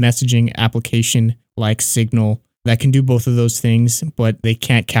encrypted messaging application like Signal that can do both of those things, but they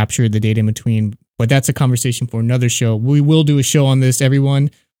can't capture the data in between. But that's a conversation for another show. We will do a show on this,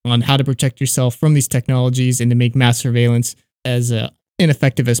 everyone, on how to protect yourself from these technologies and to make mass surveillance as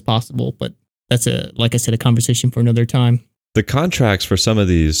ineffective as possible. But that's, like I said, a conversation for another time. The contracts for some of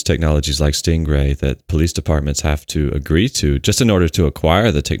these technologies like Stingray that police departments have to agree to just in order to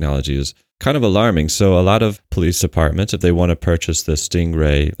acquire the technology is kind of alarming. So a lot of police departments, if they want to purchase the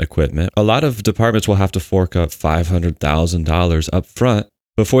Stingray equipment, a lot of departments will have to fork up $500,000 up front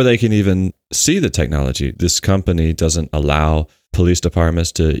before they can even see the technology. This company doesn't allow police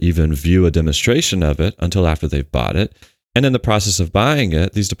departments to even view a demonstration of it until after they've bought it. And in the process of buying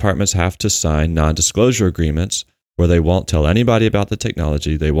it, these departments have to sign non-disclosure agreements where they won't tell anybody about the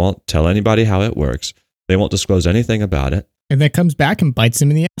technology. They won't tell anybody how it works. They won't disclose anything about it. And that comes back and bites them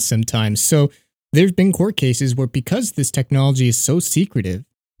in the ass sometimes. So there's been court cases where because this technology is so secretive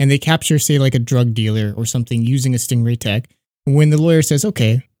and they capture, say, like a drug dealer or something using a Stingray tech, when the lawyer says,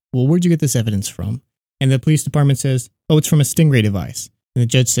 okay, well, where'd you get this evidence from? And the police department says, oh, it's from a Stingray device. And the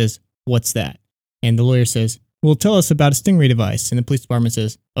judge says, what's that? And the lawyer says, well, tell us about a Stingray device. And the police department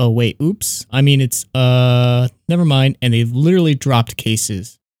says, oh, wait, oops. I mean, it's, never mind. And they've literally dropped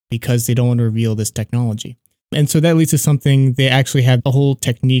cases because they don't want to reveal this technology. And so that leads to something, they actually have a whole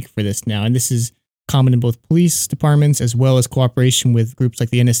technique for this now. And this is common in both police departments as well as cooperation with groups like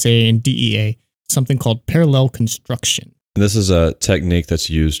the NSA and DEA, something called parallel construction. This is a technique that's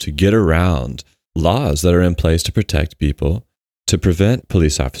used to get around laws that are in place to protect people to prevent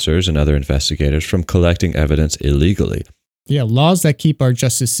police officers and other investigators from collecting evidence illegally. Yeah, laws that keep our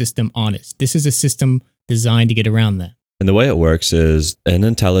justice system honest. This is a system designed to get around that. And the way it works is an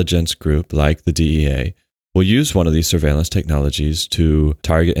intelligence group like the DEA will use one of these surveillance technologies to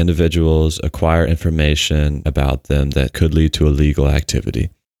target individuals, acquire information about them that could lead to illegal activity.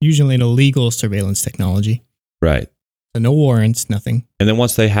 Usually an illegal surveillance technology. Right. So no warrants, nothing. And then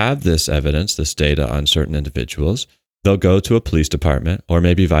once they have this evidence, this data on certain individuals, they'll go to a police department, or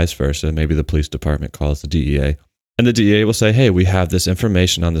maybe vice versa. Maybe the police department calls the DEA. And the DEA will say, hey, we have this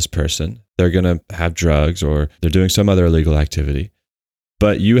information on this person. They're going to have drugs or they're doing some other illegal activity.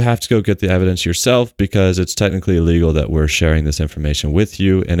 But you have to go get the evidence yourself because it's technically illegal that we're sharing this information with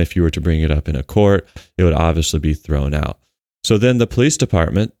you. And if you were to bring it up in a court, it would obviously be thrown out. So then the police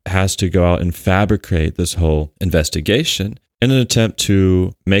department has to go out and fabricate this whole investigation in an attempt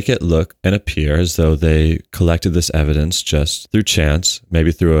to make it look and appear as though they collected this evidence just through chance,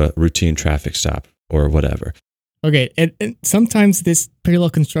 maybe through a routine traffic stop or whatever. Okay, and sometimes this parallel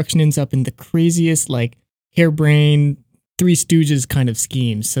construction ends up in the craziest, like, harebrained Three Stooges kind of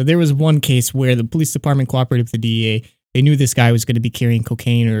schemes. So there was one case where the police department cooperated with the DEA. They knew this guy was going to be carrying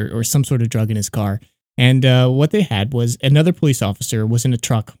cocaine or some sort of drug in his car. And what they had was another police officer was in a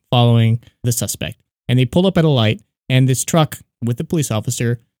truck following the suspect. And they pulled up at a light, and this truck with the police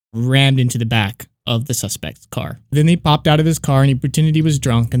officer rammed into the back of the suspect's car. Then they popped out of his car and he pretended he was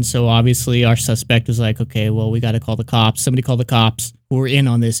drunk. And so obviously our suspect was like, okay, well, we got to call the cops. Somebody called the cops who were in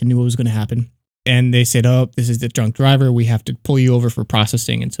on this and knew what was going to happen. And they said, oh, this is the drunk driver. We have to pull you over for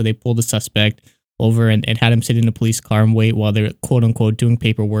processing. And so they pulled the suspect over and had him sit in a police car and wait while they're quote unquote doing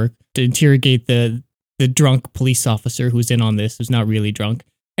paperwork to interrogate the drunk police officer who's in on this, who's not really drunk.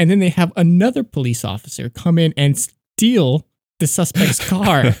 And then they have another police officer come in and steal the suspect's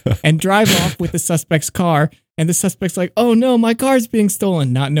car and drive off with the suspect's car. And the suspect's like, oh no, my car's being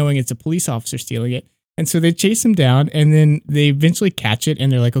stolen, not knowing it's a police officer stealing it. And so they chase him down and then they eventually catch it.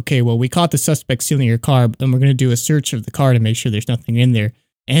 And they're like, okay, well, we caught the suspect stealing your car and we're going to do a search of the car to make sure there's nothing in there.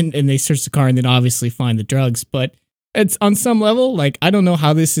 And they search the car and then obviously find the drugs. But it's on some level, like, I don't know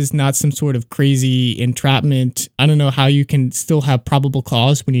how this is not some sort of crazy entrapment. I don't know how you can still have probable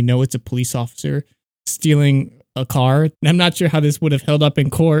cause when you know it's a police officer stealing a car. And I'm not sure how this would have held up in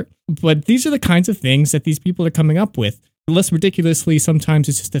court, but these are the kinds of things that these people are coming up with. Less ridiculously, sometimes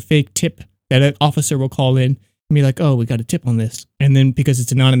it's just a fake tip that an officer will call in and be like, oh, we got a tip on this. And then because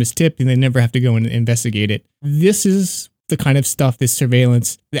it's an anonymous tip, then they never have to go and investigate it. This is the kind of stuff, this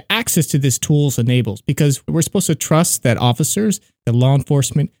surveillance, the access to this tools enables, because we're supposed to trust that officers, that law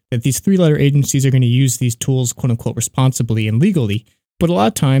enforcement, that these three-letter agencies are going to use these tools, quote unquote, responsibly and legally. But a lot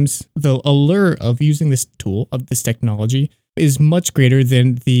of times the allure of using this tool, of this technology, is much greater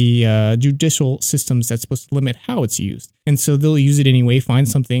than the judicial systems that's supposed to limit how it's used. And so they'll use it anyway, find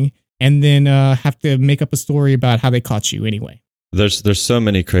something, and then have to make up a story about how they caught you anyway. There's so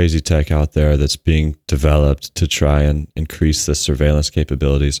many crazy tech out there that's being developed to try and increase the surveillance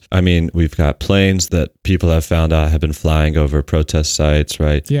capabilities. I mean, we've got planes that people have found out have been flying over protest sites,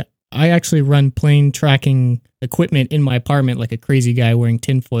 right? Yeah. I actually run plane tracking equipment in my apartment like a crazy guy wearing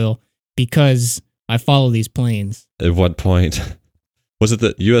tinfoil because I follow these planes. At what point? Was it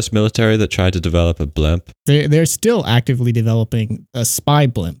the U.S. military that tried to develop a blimp? They're still actively developing a spy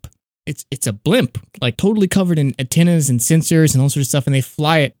blimp. It's a blimp, like totally covered in antennas and sensors and all sorts of stuff, and they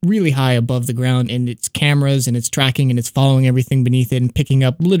fly it really high above the ground, and it's cameras, and it's tracking, and it's following everything beneath it, and picking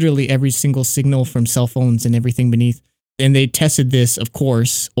up literally every single signal from cell phones and everything beneath. And they tested this, of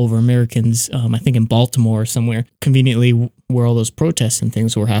course, over Americans, I think in Baltimore or somewhere, conveniently where all those protests and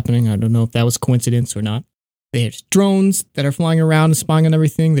things were happening. I don't know if that was coincidence or not. There's drones that are flying around and spying on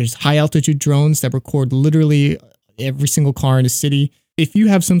everything. There's high-altitude drones that record literally every single car in a city. If you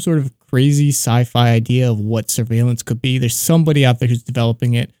have some sort of crazy sci-fi idea of what surveillance could be, there's somebody out there who's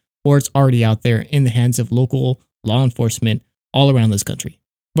developing it, or it's already out there in the hands of local law enforcement all around this country.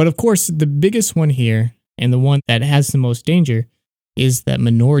 But of course, the biggest one here, and the one that has the most danger, is that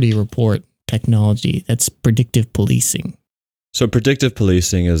Minority Report technology. That's predictive policing. So predictive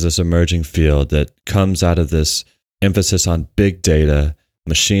policing is this emerging field that comes out of this emphasis on big data,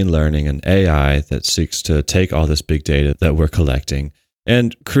 machine learning, and AI that seeks to take all this big data that we're collecting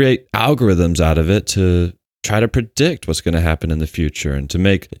and create algorithms out of it to try to predict what's going to happen in the future and to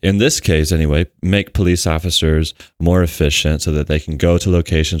make, in this case anyway, make police officers more efficient so that they can go to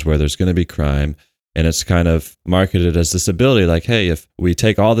locations where there's going to be crime. And it's kind of marketed as this ability like, hey, if we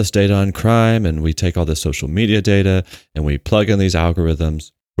take all this data on crime and we take all this social media data and we plug in these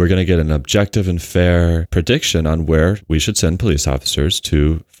algorithms, we're going to get an objective and fair prediction on where we should send police officers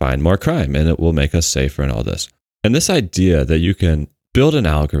to find more crime, and it will make us safer and all this. And this idea that you can build an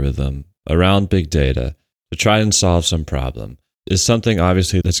algorithm around big data to try and solve some problem is something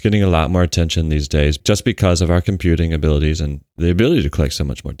obviously that's getting a lot more attention these days just because of our computing abilities and the ability to collect so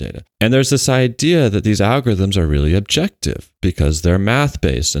much more data. And there's this idea that these algorithms are really objective because they're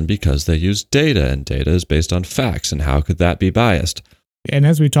math-based and because they use data, and data is based on facts, and how could that be biased? And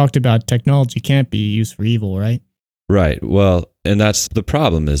as we talked about, technology can't be used for evil, right? Right. Well, and that's the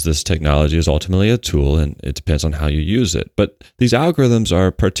problem, is this technology is ultimately a tool and it depends on how you use it. But these algorithms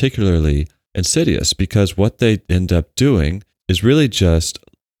are particularly insidious because what they end up doing is really just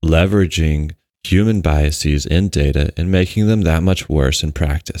leveraging human biases in data and making them that much worse in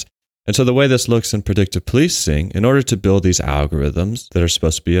practice. And so the way this looks in predictive policing, in order to build these algorithms that are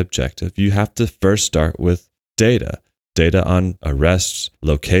supposed to be objective, you have to first start with data on arrests,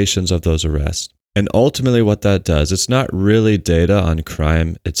 locations of those arrests. And ultimately what that does, it's not really data on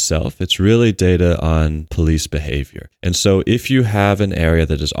crime itself, it's really data on police behavior. And so if you have an area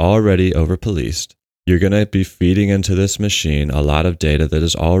that is already over-policed, you're going to be feeding into this machine a lot of data that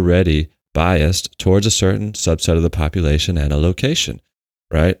is already biased towards a certain subset of the population and a location,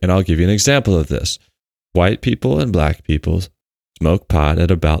 right? And I'll give you an example of this. White people and black people smoke pot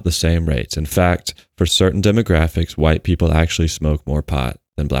at about the same rates. In fact, for certain demographics, white people actually smoke more pot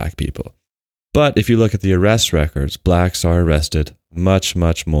than black people. But if you look at the arrest records, blacks are arrested much,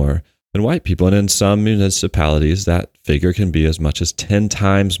 much more than white people. And in some municipalities, that figure can be as much as 10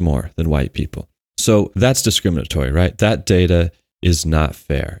 times more than white people. So that's discriminatory, right? That data is not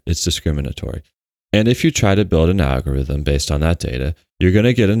fair. It's discriminatory. And if you try to build an algorithm based on that data, you're going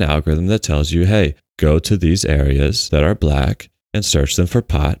to get an algorithm that tells you, hey, go to these areas that are black and search them for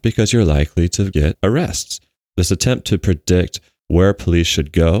pot because you're likely to get arrests. This attempt to predict where police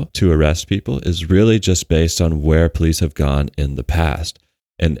should go to arrest people is really just based on where police have gone in the past.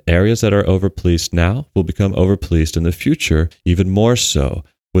 And areas that are over-policed now will become over-policed in the future, even more so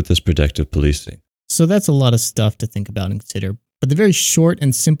with this predictive policing. So that's a lot of stuff to think about and consider. But the very short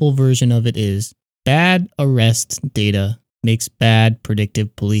and simple version of it is bad arrest data makes bad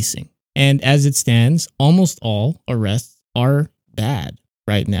predictive policing. And as it stands, almost all arrests are bad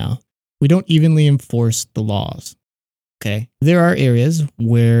right now. We don't evenly enforce the laws. Okay. There are areas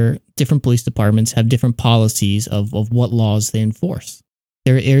where different police departments have different policies of what laws they enforce.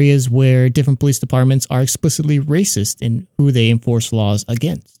 There are areas where different police departments are explicitly racist in who they enforce laws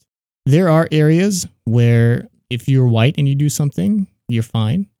against. There are areas where if you're white and you do something, you're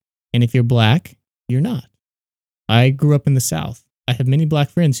fine. And if you're black, you're not. I grew up in the South. I have many black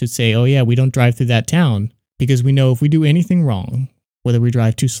friends who say, oh yeah, we don't drive through that town because we know if we do anything wrong, whether we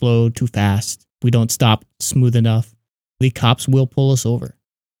drive too slow, too fast, we don't stop smooth enough, the cops will pull us over.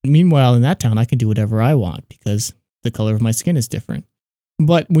 Meanwhile, in that town, I can do whatever I want because the color of my skin is different.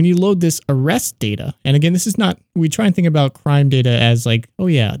 But when you load this arrest data, and again, this is not, we try and think about crime data as like, oh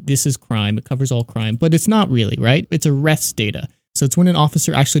yeah, this is crime, it covers all crime, but it's not really, right? It's arrest data. So it's when an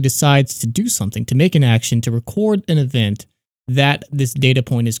officer actually decides to do something, to make an action, to record an event, that this data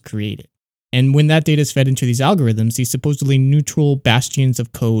point is created. And when that data is fed into these algorithms, these supposedly neutral bastions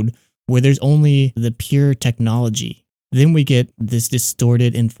of code where there's only the pure technology, then we get this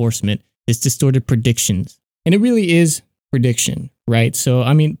distorted enforcement, this distorted predictions. And it really is prediction, right? So,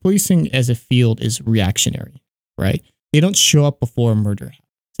 I mean, policing as a field is reactionary, right? They don't show up before a murder happens.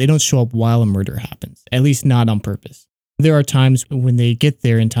 They don't show up while a murder happens, at least not on purpose. There are times when they get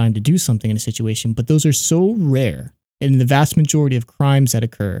there in time to do something in a situation, but those are so rare. And in the vast majority of crimes that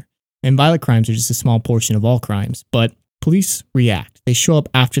occur, and violent crimes are just a small portion of all crimes, but police react. They show up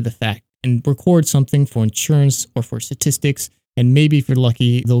after the fact and record something for insurance or for statistics, and maybe if you're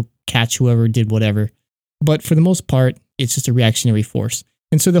lucky, they'll catch whoever did whatever. But for the most part, it's just a reactionary force.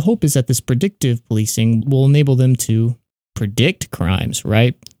 And so the hope is that this predictive policing will enable them to predict crimes,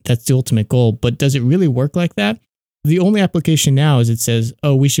 right? That's the ultimate goal. But does it really work like that? The only application now is it says,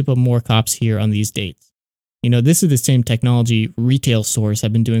 oh, we should put more cops here on these dates. You know, this is the same technology retail stores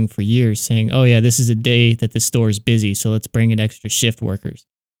have been doing for years, saying, oh yeah, this is a day that the store is busy, so let's bring in extra shift workers.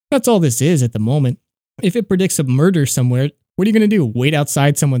 That's all this is at the moment. If it predicts a murder somewhere, what are you going to do? Wait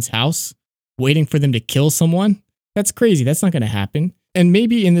outside someone's house, waiting for them to kill someone? That's crazy. That's not going to happen. And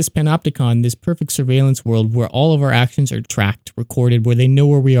maybe in this panopticon, this perfect surveillance world where all of our actions are tracked, recorded, where they know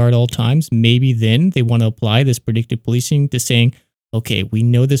where we are at all times, maybe then they want to apply this predictive policing to saying, okay, we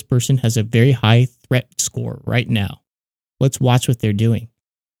know this person has a very high threat score right now. Let's watch what they're doing.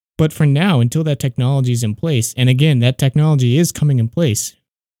 But for now, until that technology is in place, and again, that technology is coming in place,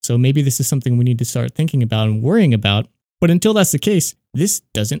 so maybe this is something we need to start thinking about and worrying about. But until that's the case, this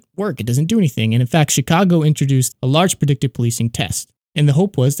doesn't work. It doesn't do anything. And in fact, Chicago introduced a large predictive policing test And the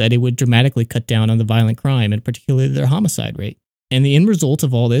hope was that it would dramatically cut down on the violent crime and particularly their homicide rate. And the end result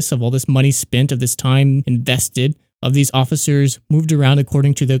of all this money spent, of this time invested, of these officers moved around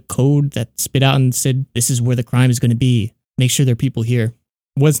according to the code that spit out and said, this is where the crime is going to be, make sure there are people here,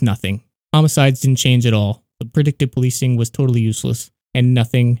 was nothing. Homicides didn't change at all. The predictive policing was totally useless, and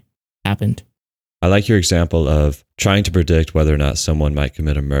nothing happened. I like your example of trying to predict whether or not someone might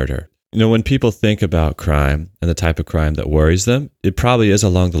commit a murder. When people think about crime and the type of crime that worries them, it probably is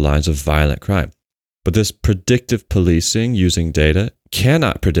along the lines of violent crime. But this predictive policing using data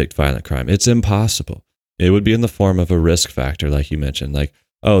cannot predict violent crime. It's impossible. It would be in the form of a risk factor, like you mentioned, like,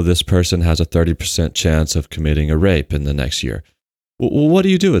 oh, this person has a 30% chance of committing a rape in the next year. Well, what do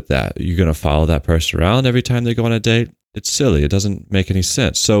you do with that? You're going to follow that person around every time they go on a date? It's silly. It doesn't make any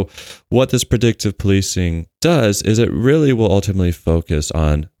sense. So what this predictive policing does is it really will ultimately focus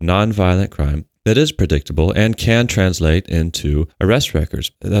on nonviolent crime that is predictable and can translate into arrest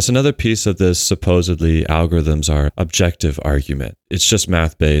records. That's another piece of this supposedly algorithms are objective argument. It's just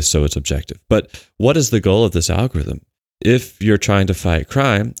math-based, so it's objective. But what is the goal of this algorithm? If you're trying to fight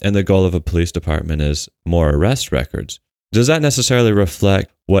crime and the goal of a police department is more arrest records, does that necessarily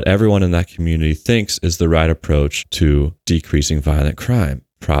reflect what everyone in that community thinks is the right approach to decreasing violent crime?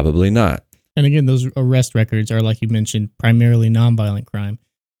 Probably not. And again, those arrest records are, like you mentioned, primarily nonviolent crime.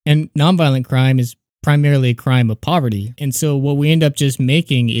 And nonviolent crime is primarily a crime of poverty. And so what we end up just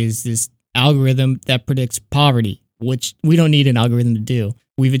making is this algorithm that predicts poverty, which we don't need an algorithm to do.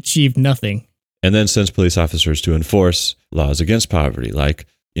 We've achieved nothing. And then sends police officers to enforce laws against poverty, like,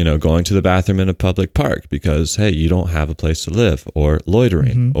 going to the bathroom in a public park because, hey, you don't have a place to live, or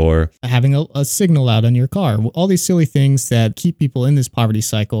loitering, or having a signal out on your car. All these silly things that keep people in this poverty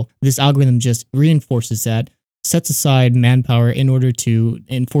cycle. This algorithm just reinforces that, sets aside manpower in order to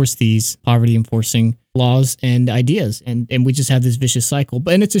enforce these poverty-enforcing laws and ideas. And we just have this vicious cycle.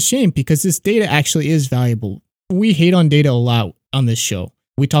 And it's a shame because this data actually is valuable. We hate on data a lot on this show.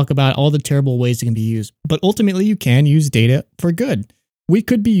 We talk about all the terrible ways it can be used. But ultimately, you can use data for good. We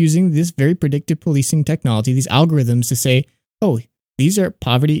could be using this very predictive policing technology, these algorithms, to say, oh, these are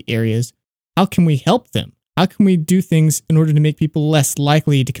poverty areas. How can we help them? How can we do things in order to make people less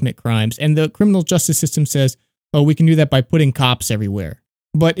likely to commit crimes? And the criminal justice system says, oh, we can do that by putting cops everywhere.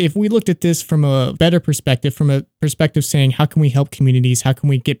 But if we looked at this from a better perspective, from a perspective saying, how can we help communities? How can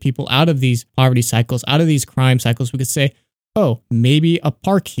we get people out of these poverty cycles, out of these crime cycles? We could say, oh, maybe a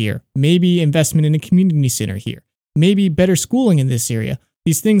park here, maybe investment in a community center here, maybe better schooling in this area.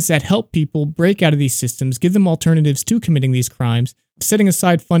 These things that help people break out of these systems, give them alternatives to committing these crimes, setting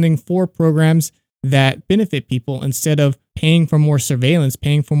aside funding for programs that benefit people instead of paying for more surveillance,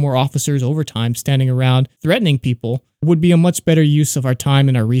 paying for more officers overtime, standing around threatening people, would be a much better use of our time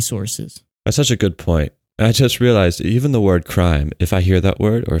and our resources. That's such a good point. I just realized even the word crime, if I hear that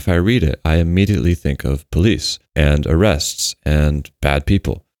word or if I read it, I immediately think of police and arrests and bad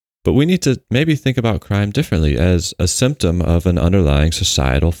people. But we need to maybe think about crime differently as a symptom of an underlying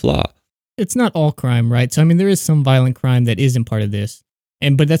societal flaw. It's not all crime, right? So, there is some violent crime that isn't part of this.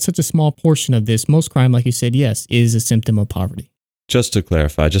 But that's such a small portion of this. Most crime, like you said, yes, is a symptom of poverty. Just to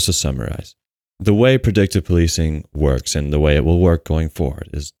clarify, just to summarize, the way predictive policing works and the way it will work going forward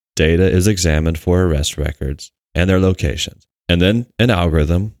is data is examined for arrest records and their locations. And then an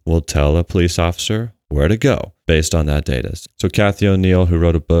algorithm will tell a police officer where to go based on that data. So Cathy O'Neil, who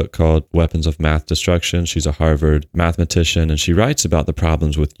wrote a book called Weapons of Math Destruction, she's a Harvard mathematician, and she writes about the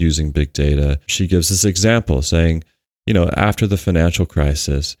problems with using big data. She gives this example saying, after the financial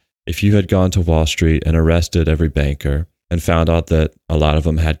crisis, if you had gone to Wall Street and arrested every banker and found out that a lot of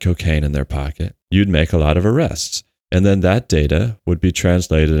them had cocaine in their pocket, you'd make a lot of arrests. And then that data would be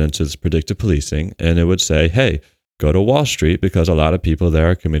translated into this predictive policing, and it would say, hey, go to Wall Street because a lot of people there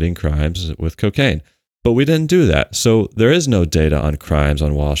are committing crimes with cocaine. But we didn't do that. So there is no data on crimes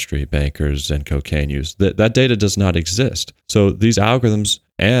on Wall Street, bankers, and cocaine use. That data does not exist. So these algorithms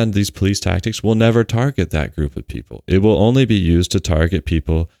and these police tactics will never target that group of people. It will only be used to target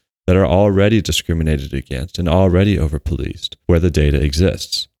people that are already discriminated against and already over-policed, where the data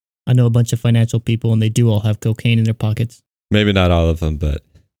exists. I know a bunch of financial people, and they do all have cocaine in their pockets. Maybe not all of them, but...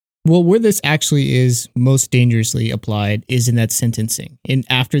 Well, where this actually is most dangerously applied is in that sentencing, and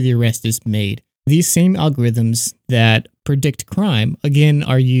after the arrest is made. These same algorithms that predict crime, again,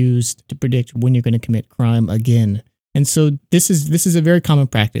 are used to predict when you're going to commit crime again. And so this is a very common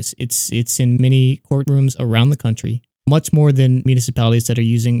practice. It's in many courtrooms around the country, much more than municipalities that are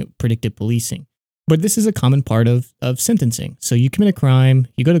using predictive policing. But this is a common part of sentencing. So you commit a crime,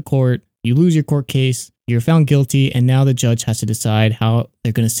 you go to court, you lose your court case, you're found guilty, and now the judge has to decide how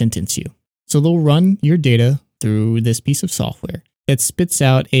they're going to sentence you. So they'll run your data through this piece of software. that spits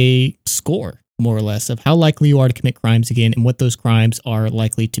out a score, more or less, of how likely you are to commit crimes again and what those crimes are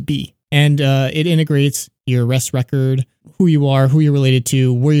likely to be. And it integrates your arrest record, who you are, who you're related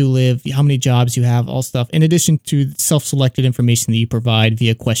to, where you live, how many jobs you have, all stuff, in addition to self-selected information that you provide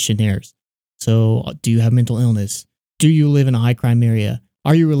via questionnaires. So, do you have mental illness? Do you live in a high crime area?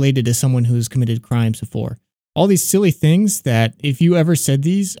 Are you related to someone who's committed crimes before? All these silly things that if you ever said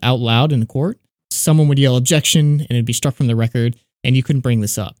these out loud in court, someone would yell objection and it'd be struck from the record and you couldn't bring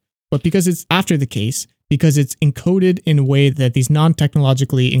this up. But because it's after the case, because it's encoded in a way that these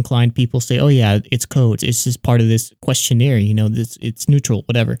non-technologically inclined people say, oh yeah, it's codes. It's just part of this questionnaire, it's neutral,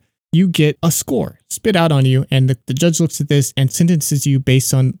 whatever. You get a score spit out on you, and the judge looks at this and sentences you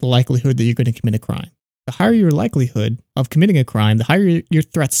based on the likelihood that you're going to commit a crime. The higher your likelihood of committing a crime, the higher your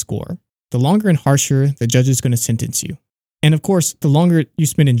threat score, the longer and harsher the judge is going to sentence you. And of course, the longer you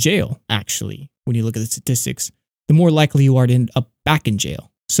spend in jail, actually, when you look at the statistics, the more likely you are to end up back in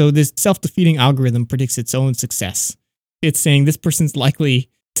jail. So this self-defeating algorithm predicts its own success. It's saying this person's likely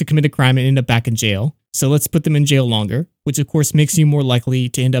to commit a crime and end up back in jail, so let's put them in jail longer, which of course makes you more likely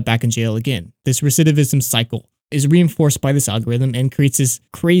to end up back in jail again. This recidivism cycle is reinforced by this algorithm and creates this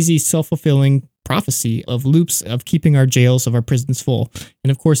crazy self-fulfilling prophecy of loops of keeping our jails, of our prisons full.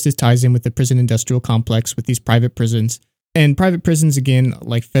 And of course, this ties in with the prison industrial complex with these private prisons. And private prisons, again,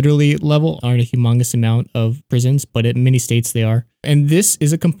 like federally level, aren't a humongous amount of prisons, but in many states they are. And this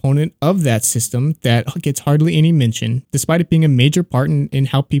is a component of that system that gets hardly any mention, despite it being a major part in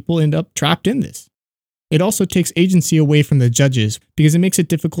how people end up trapped in this. It also takes agency away from the judges because it makes it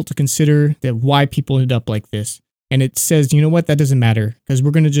difficult to consider that why people end up like this. And it says, you know what, that doesn't matter because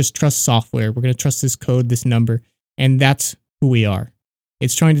we're going to just trust software. We're going to trust this code, this number, and that's who we are.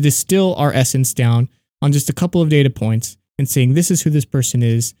 It's trying to distill our essence down on just a couple of data points and saying this is who this person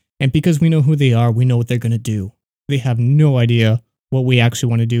is. And because we know who they are, we know what they're going to do. They have no idea what we actually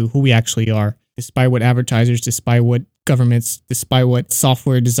want to do, who we actually are, despite what advertisers, despite what governments, despite what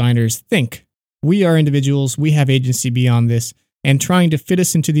software designers think. We are individuals. We have agency beyond this. And trying to fit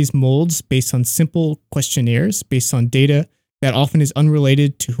us into these molds based on simple questionnaires, based on data that often is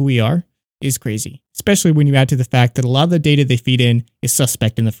unrelated to who we are, is crazy. Especially when you add to the fact that a lot of the data they feed in is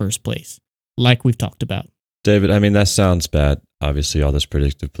suspect in the first place, like we've talked about. David, I mean, that sounds bad. Obviously, all this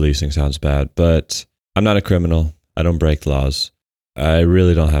predictive policing sounds bad, but I'm not a criminal. I don't break laws. I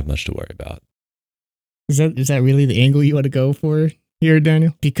really don't have much to worry about. Is that really the angle you want to go for here,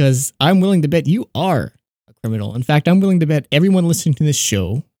 Daniel? Because I'm willing to bet you are a criminal. In fact, I'm willing to bet everyone listening to this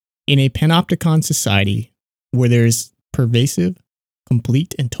show in a panopticon society where there's pervasive,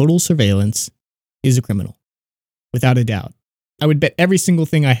 complete, and total surveillance is a criminal. Without a doubt. I would bet every single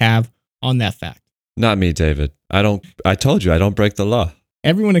thing I have on that fact. Not me, David. I told you I don't break the law.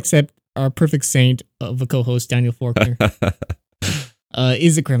 Everyone except our perfect saint of a co-host, Daniel Faulkner,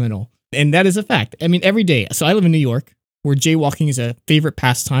 is a criminal. And that is a fact. I mean, every day. So I live in New York, where jaywalking is a favorite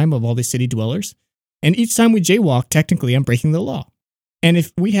pastime of all the city dwellers. And each time we jaywalk, technically, I'm breaking the law. And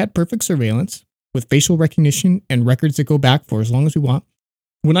if we had perfect surveillance with facial recognition and records that go back for as long as we want,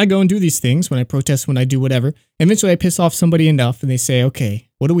 when I go and do these things, when I protest, when I do whatever, eventually I piss off somebody enough and they say, okay,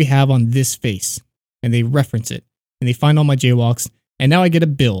 what do we have on this face? And they reference it, and they find all my jaywalks, and now I get a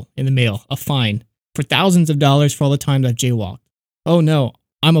bill in the mail, a fine, for thousands of dollars for all the times I've jaywalked. Oh no,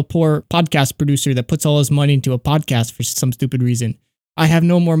 I'm a poor podcast producer that puts all his money into a podcast for some stupid reason. I have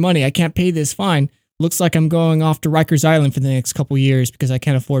no more money, I can't pay this fine. Looks like I'm going off to Rikers Island for the next couple years because I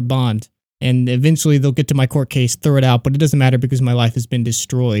can't afford bond. And eventually they'll get to my court case, throw it out, but it doesn't matter because my life has been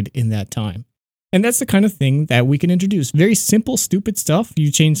destroyed in that time. And that's the kind of thing that we can introduce. Very simple, stupid stuff. You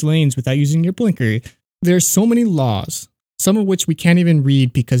change lanes without using your blinker. There's so many laws, some of which we can't even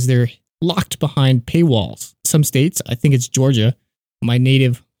read because they're locked behind paywalls. Some states, I think it's Georgia, my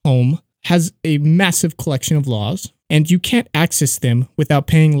native home, has a massive collection of laws, and you can't access them without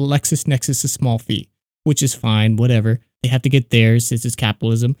paying LexisNexis a small fee, which is fine, whatever. They have to get theirs. This is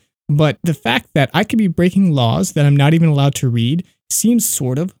capitalism. But the fact that I could be breaking laws that I'm not even allowed to read seems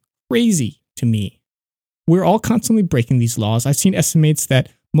sort of crazy to me. We're all constantly breaking these laws. I've seen estimates that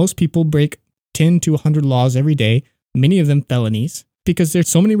most people break 10 to 100 laws every day, many of them felonies, because there's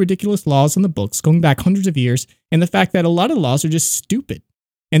so many ridiculous laws on the books going back hundreds of years, and the fact that a lot of laws are just stupid,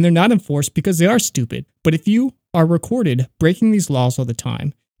 and they're not enforced because they are stupid. But if you are recorded breaking these laws all the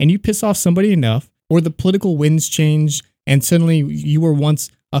time, and you piss off somebody enough, or the political winds change, and suddenly you were once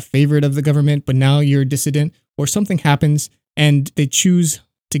a favorite of the government, but now you're a dissident, or something happens, and they choose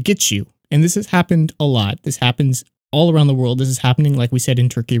to get you. And this has happened a lot. This happens all around the world. This is happening, like we said, in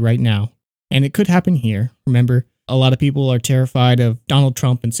Turkey right now. And it could happen here. Remember, a lot of people are terrified of Donald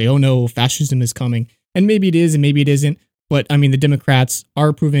Trump and say, oh no, fascism is coming. And maybe it is and maybe it isn't. But I mean, the Democrats are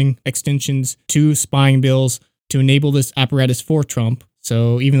approving extensions to spying bills to enable this apparatus for Trump.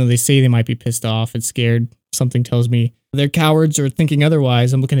 So even though they say they might be pissed off and scared, something tells me they're cowards or thinking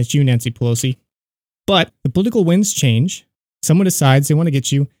otherwise. I'm looking at you, Nancy Pelosi. But the political winds change. Someone decides they want to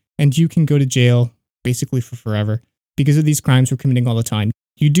get you, and you can go to jail basically for forever because of these crimes we're committing all the time.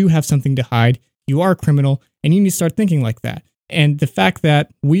 You do have something to hide. You are a criminal, and you need to start thinking like that. And the fact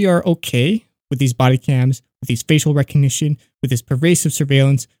that we are okay with these body cams, with these facial recognition, with this pervasive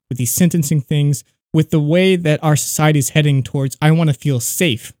surveillance, with these sentencing things, with the way that our society is heading towards, I want to feel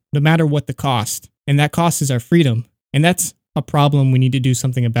safe, no matter what the cost. And that cost is our freedom. And that's a problem we need to do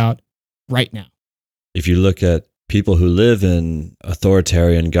something about right now. If you look at people who live in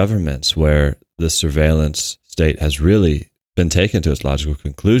authoritarian governments where the surveillance state has really been taken to its logical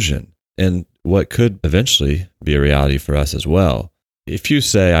conclusion, and what could eventually be a reality for us as well. If you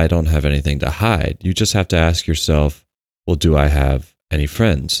say, I don't have anything to hide, you just have to ask yourself, well, do I have any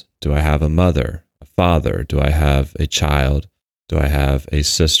friends? Do I have a mother, a father? Do I have a child? Do I have a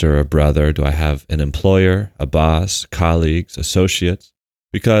sister, a brother? Do I have an employer, a boss, colleagues, associates?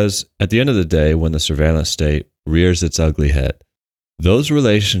 Because at the end of the day, when the surveillance state rears its ugly head, those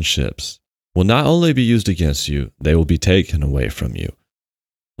relationships will not only be used against you, they will be taken away from you.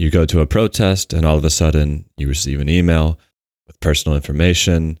 You go to a protest and all of a sudden you receive an email with personal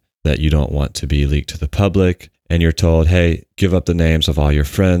information that you don't want to be leaked to the public. And you're told, hey, give up the names of all your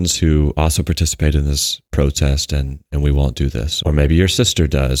friends who also participated in this protest and we won't do this. Or maybe your sister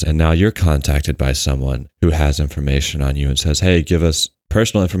does. And now you're contacted by someone who has information on you and says, hey, give us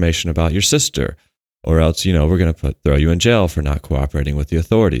personal information about your sister. Or else, we're going to throw you in jail for not cooperating with the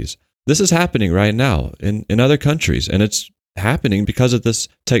authorities. This is happening right now in other countries. And it's happening because of this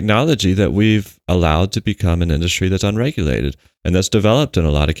technology that we've allowed to become an industry that's unregulated and that's developed in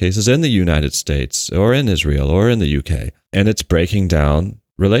a lot of cases in the United States or in Israel or in the UK. And it's breaking down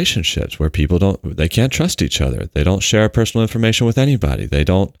relationships where people they can't trust each other. They don't share personal information with anybody. They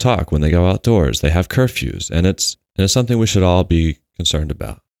don't talk when they go outdoors. They have curfews. And it's something we should all be concerned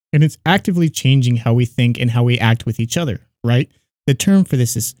about. And it's actively changing how we think and how we act with each other, right? The term for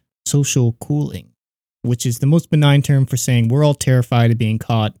this is social cooling, which is the most benign term for saying we're all terrified of being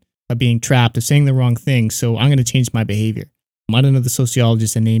caught, of being trapped, of saying the wrong thing, so I'm going to change my behavior. I don't know the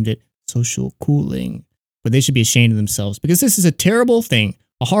sociologists that named it social cooling, but they should be ashamed of themselves because this is a terrible thing,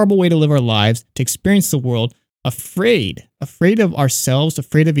 a horrible way to live our lives, to experience the world, afraid of ourselves,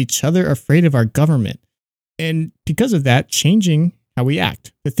 afraid of each other, afraid of our government. And because of that, changing how we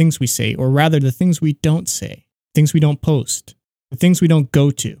act, the things we say, or rather the things we don't say, things we don't post, the things we don't go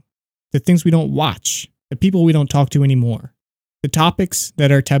to, the things we don't watch, the people we don't talk to anymore, the topics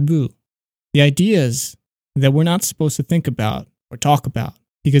that are taboo, the ideas that we're not supposed to think about or talk about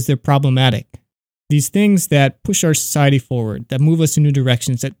because they're problematic. These things that push our society forward, that move us in new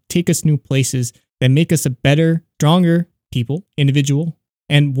directions, that take us new places, that make us a better, stronger people, individual,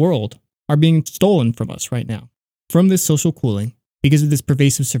 and world are being stolen from us right now. From this social cooling, because of this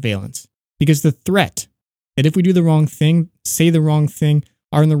pervasive surveillance, because the threat that if we do the wrong thing, say the wrong thing,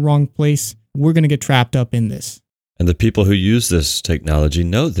 are in the wrong place, we're going to get trapped up in this. And the people who use this technology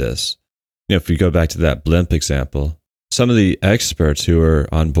know this. If we go back to that blimp example, some of the experts who are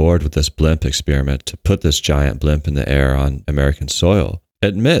on board with this blimp experiment to put this giant blimp in the air on American soil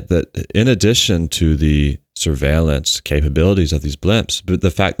admit that in addition to the surveillance capabilities of these blimps, but the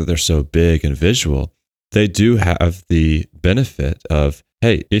fact that they're so big and visual, they do have the benefit of,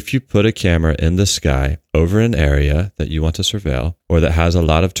 hey, if you put a camera in the sky over an area that you want to surveil or that has a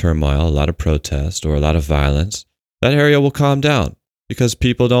lot of turmoil, a lot of protest, or a lot of violence, that area will calm down because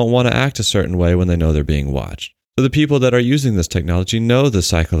people don't want to act a certain way when they know they're being watched. So the people that are using this technology know the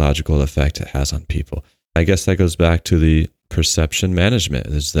psychological effect it has on people. I guess that goes back to the perception management,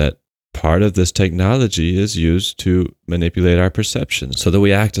 is that part of this technology is used to manipulate our perceptions so that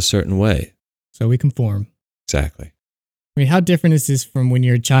we act a certain way. So we conform. Exactly. I mean, how different is this from when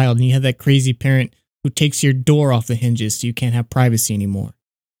you're a child and you have that crazy parent who takes your door off the hinges so you can't have privacy anymore?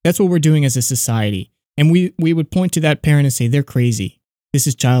 That's what we're doing as a society. And we would point to that parent and say, they're crazy. This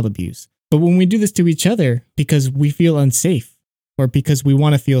is child abuse. But when we do this to each other because we feel unsafe or because we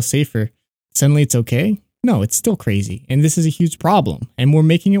want to feel safer, suddenly it's okay? No, it's still crazy. And this is a huge problem. And we're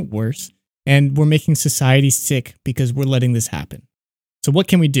making it worse. And we're making society sick because we're letting this happen. So what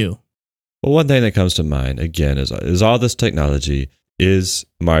can we do? Well, one thing that comes to mind, again, is all this technology is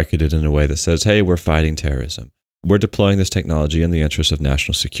marketed in a way that says, hey, we're fighting terrorism. We're deploying this technology in the interest of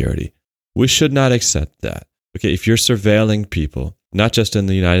national security. We should not accept that. Okay, if you're surveilling people, not just in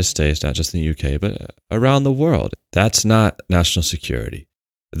the United States, not just in the UK, but around the world, that's not national security.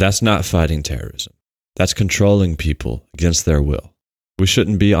 That's not fighting terrorism. That's controlling people against their will. We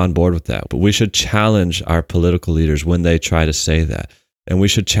shouldn't be on board with that, but we should challenge our political leaders when they try to say that. And we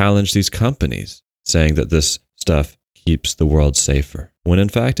should challenge these companies saying that this stuff keeps the world safer, when in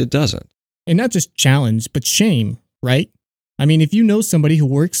fact it doesn't. And not just challenge, but shame, right? I mean, if you know somebody who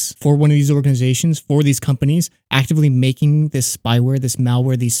works for one of these organizations, for these companies, actively making this spyware, this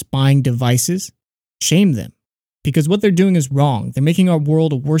malware, these spying devices, shame them. Because what they're doing is wrong. They're making our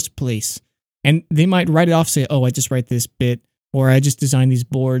world a worse place. And they might write it off, say, oh, I just write this bit, or I just designed these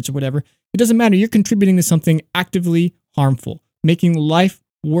boards or whatever. It doesn't matter. You're contributing to something actively harmful, making life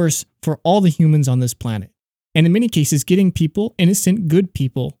worse for all the humans on this planet. And in many cases, getting people, innocent, good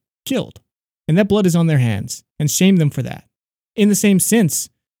people, killed. And that blood is on their hands. And shame them for that. In the same sense,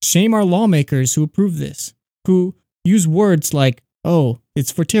 shame our lawmakers who approve this, who use words like, oh,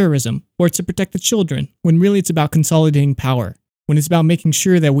 it's for terrorism, or it's to protect the children, when really it's about consolidating power, when it's about making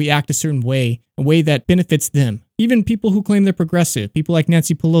sure that we act a certain way, a way that benefits them. Even people who claim they're progressive, people like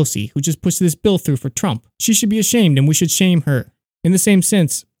Nancy Pelosi, who just pushed this bill through for Trump. She should be ashamed, and we should shame her. In the same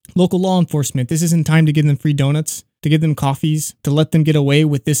sense, local law enforcement, this isn't time to give them free donuts, to give them coffees, to let them get away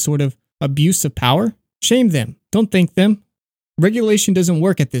with this sort of abuse of power. Shame them. Don't thank them. Regulation doesn't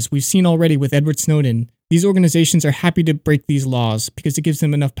work at this. We've seen already with Edward Snowden. These organizations are happy to break these laws because it gives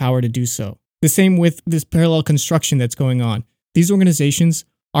them enough power to do so. The same with this parallel construction that's going on. These organizations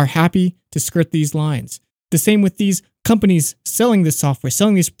are happy to skirt these lines. The same with these companies selling this software,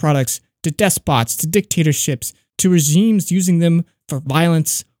 selling these products to despots, to dictatorships, to regimes using them for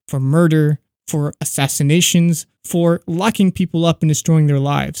violence, for murder, for assassinations, for locking people up and destroying their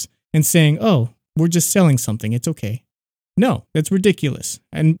lives and saying, oh, we're just selling something. It's okay. No, that's ridiculous.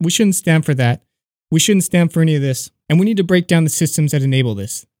 And we shouldn't stand for that. We shouldn't stand for any of this. And we need to break down the systems that enable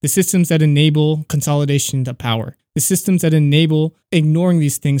this. The systems that enable consolidation of power. The systems that enable ignoring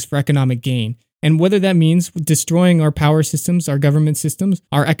these things for economic gain. And whether that means destroying our power systems, our government systems,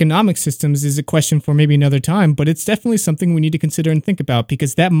 our economic systems is a question for maybe another time, but it's definitely something we need to consider and think about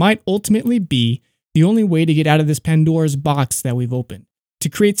because that might ultimately be the only way to get out of this Pandora's box that we've opened. To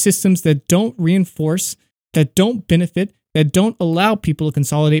create systems that don't reinforce, that don't benefit, that don't allow people to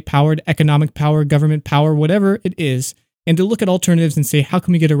consolidate power, to economic power, government power, whatever it is, and to look at alternatives and say, how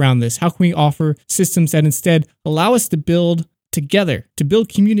can we get around this? How can we offer systems that instead allow us to build together, to build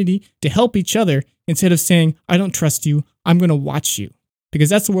community, to help each other, instead of saying, I don't trust you, I'm going to watch you. Because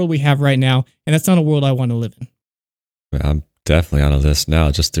that's the world we have right now, and that's not a world I want to live in. I'm definitely on a list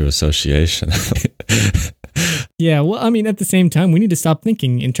now, just through association. Yeah, well, I mean, at the same time, we need to stop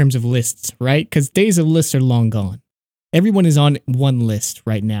thinking in terms of lists, right? Because days of lists are long gone. Everyone is on one list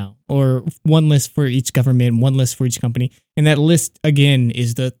right now, or one list for each government, one list for each company. And that list, again,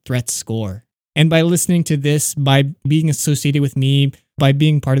 is the threat score. And by listening to this, by being associated with me, by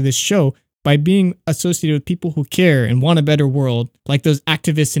being part of this show, by being associated with people who care and want a better world, like those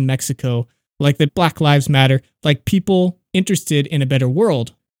activists in Mexico, like the Black Lives Matter, like people interested in a better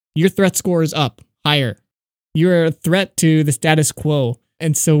world, your threat score is up, higher. You're a threat to the status quo.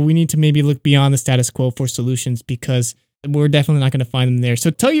 And so we need to maybe look beyond the status quo for solutions because we're definitely not going to find them there. So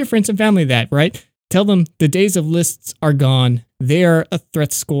tell your friends and family that, right? Tell them the days of lists are gone. They are a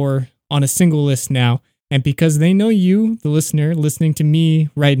threat score on a single list now. And because they know you, the listener, listening to me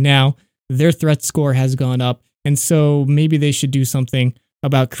right now, their threat score has gone up. And so maybe they should do something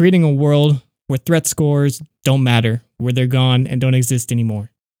about creating a world where threat scores don't matter, where they're gone and don't exist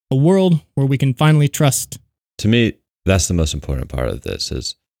anymore. A world where we can finally trust. To me, that's the most important part of this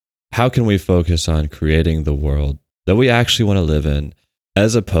is how can we focus on creating the world that we actually want to live in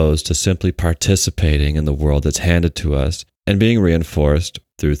as opposed to simply participating in the world that's handed to us and being reinforced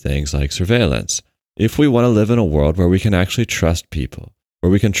through things like surveillance. If we want to live in a world where we can actually trust people,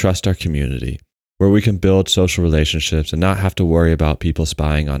 where we can trust our community, where we can build social relationships and not have to worry about people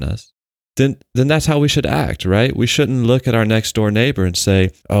spying on us, then that's how we should act, right? We shouldn't look at our next door neighbor and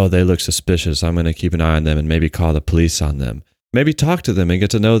say, oh, they look suspicious, I'm going to keep an eye on them and maybe call the police on them. Maybe talk to them and get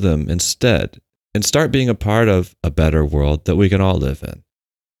to know them instead and start being a part of a better world that we can all live in.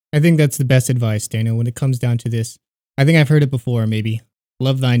 I think that's the best advice, Daniel, when it comes down to this. I think I've heard it before, maybe.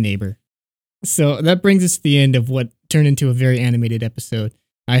 Love thy neighbor. So that brings us to the end of what turned into a very animated episode.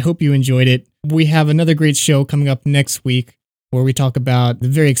 I hope you enjoyed it. We have another great show coming up next week where we talk about the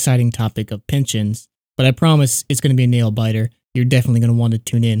very exciting topic of pensions. But I promise it's going to be a nail biter. You're definitely going to want to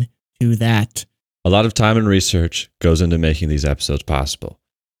tune in to that. A lot of time and research goes into making these episodes possible,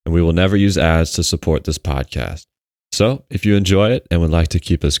 and we will never use ads to support this podcast. So if you enjoy it and would like to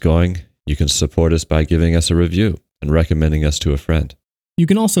keep us going, you can support us by giving us a review and recommending us to a friend. You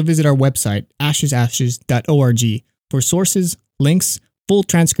can also visit our website, ashesashes.org, for sources, links, full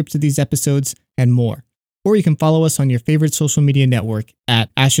transcripts of these episodes, and more. Or you can follow us on your favorite social media network at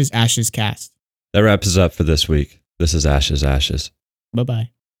Ashes Cast. That wraps us up for this week. This is Ashes.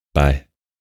 Bye-bye. Bye.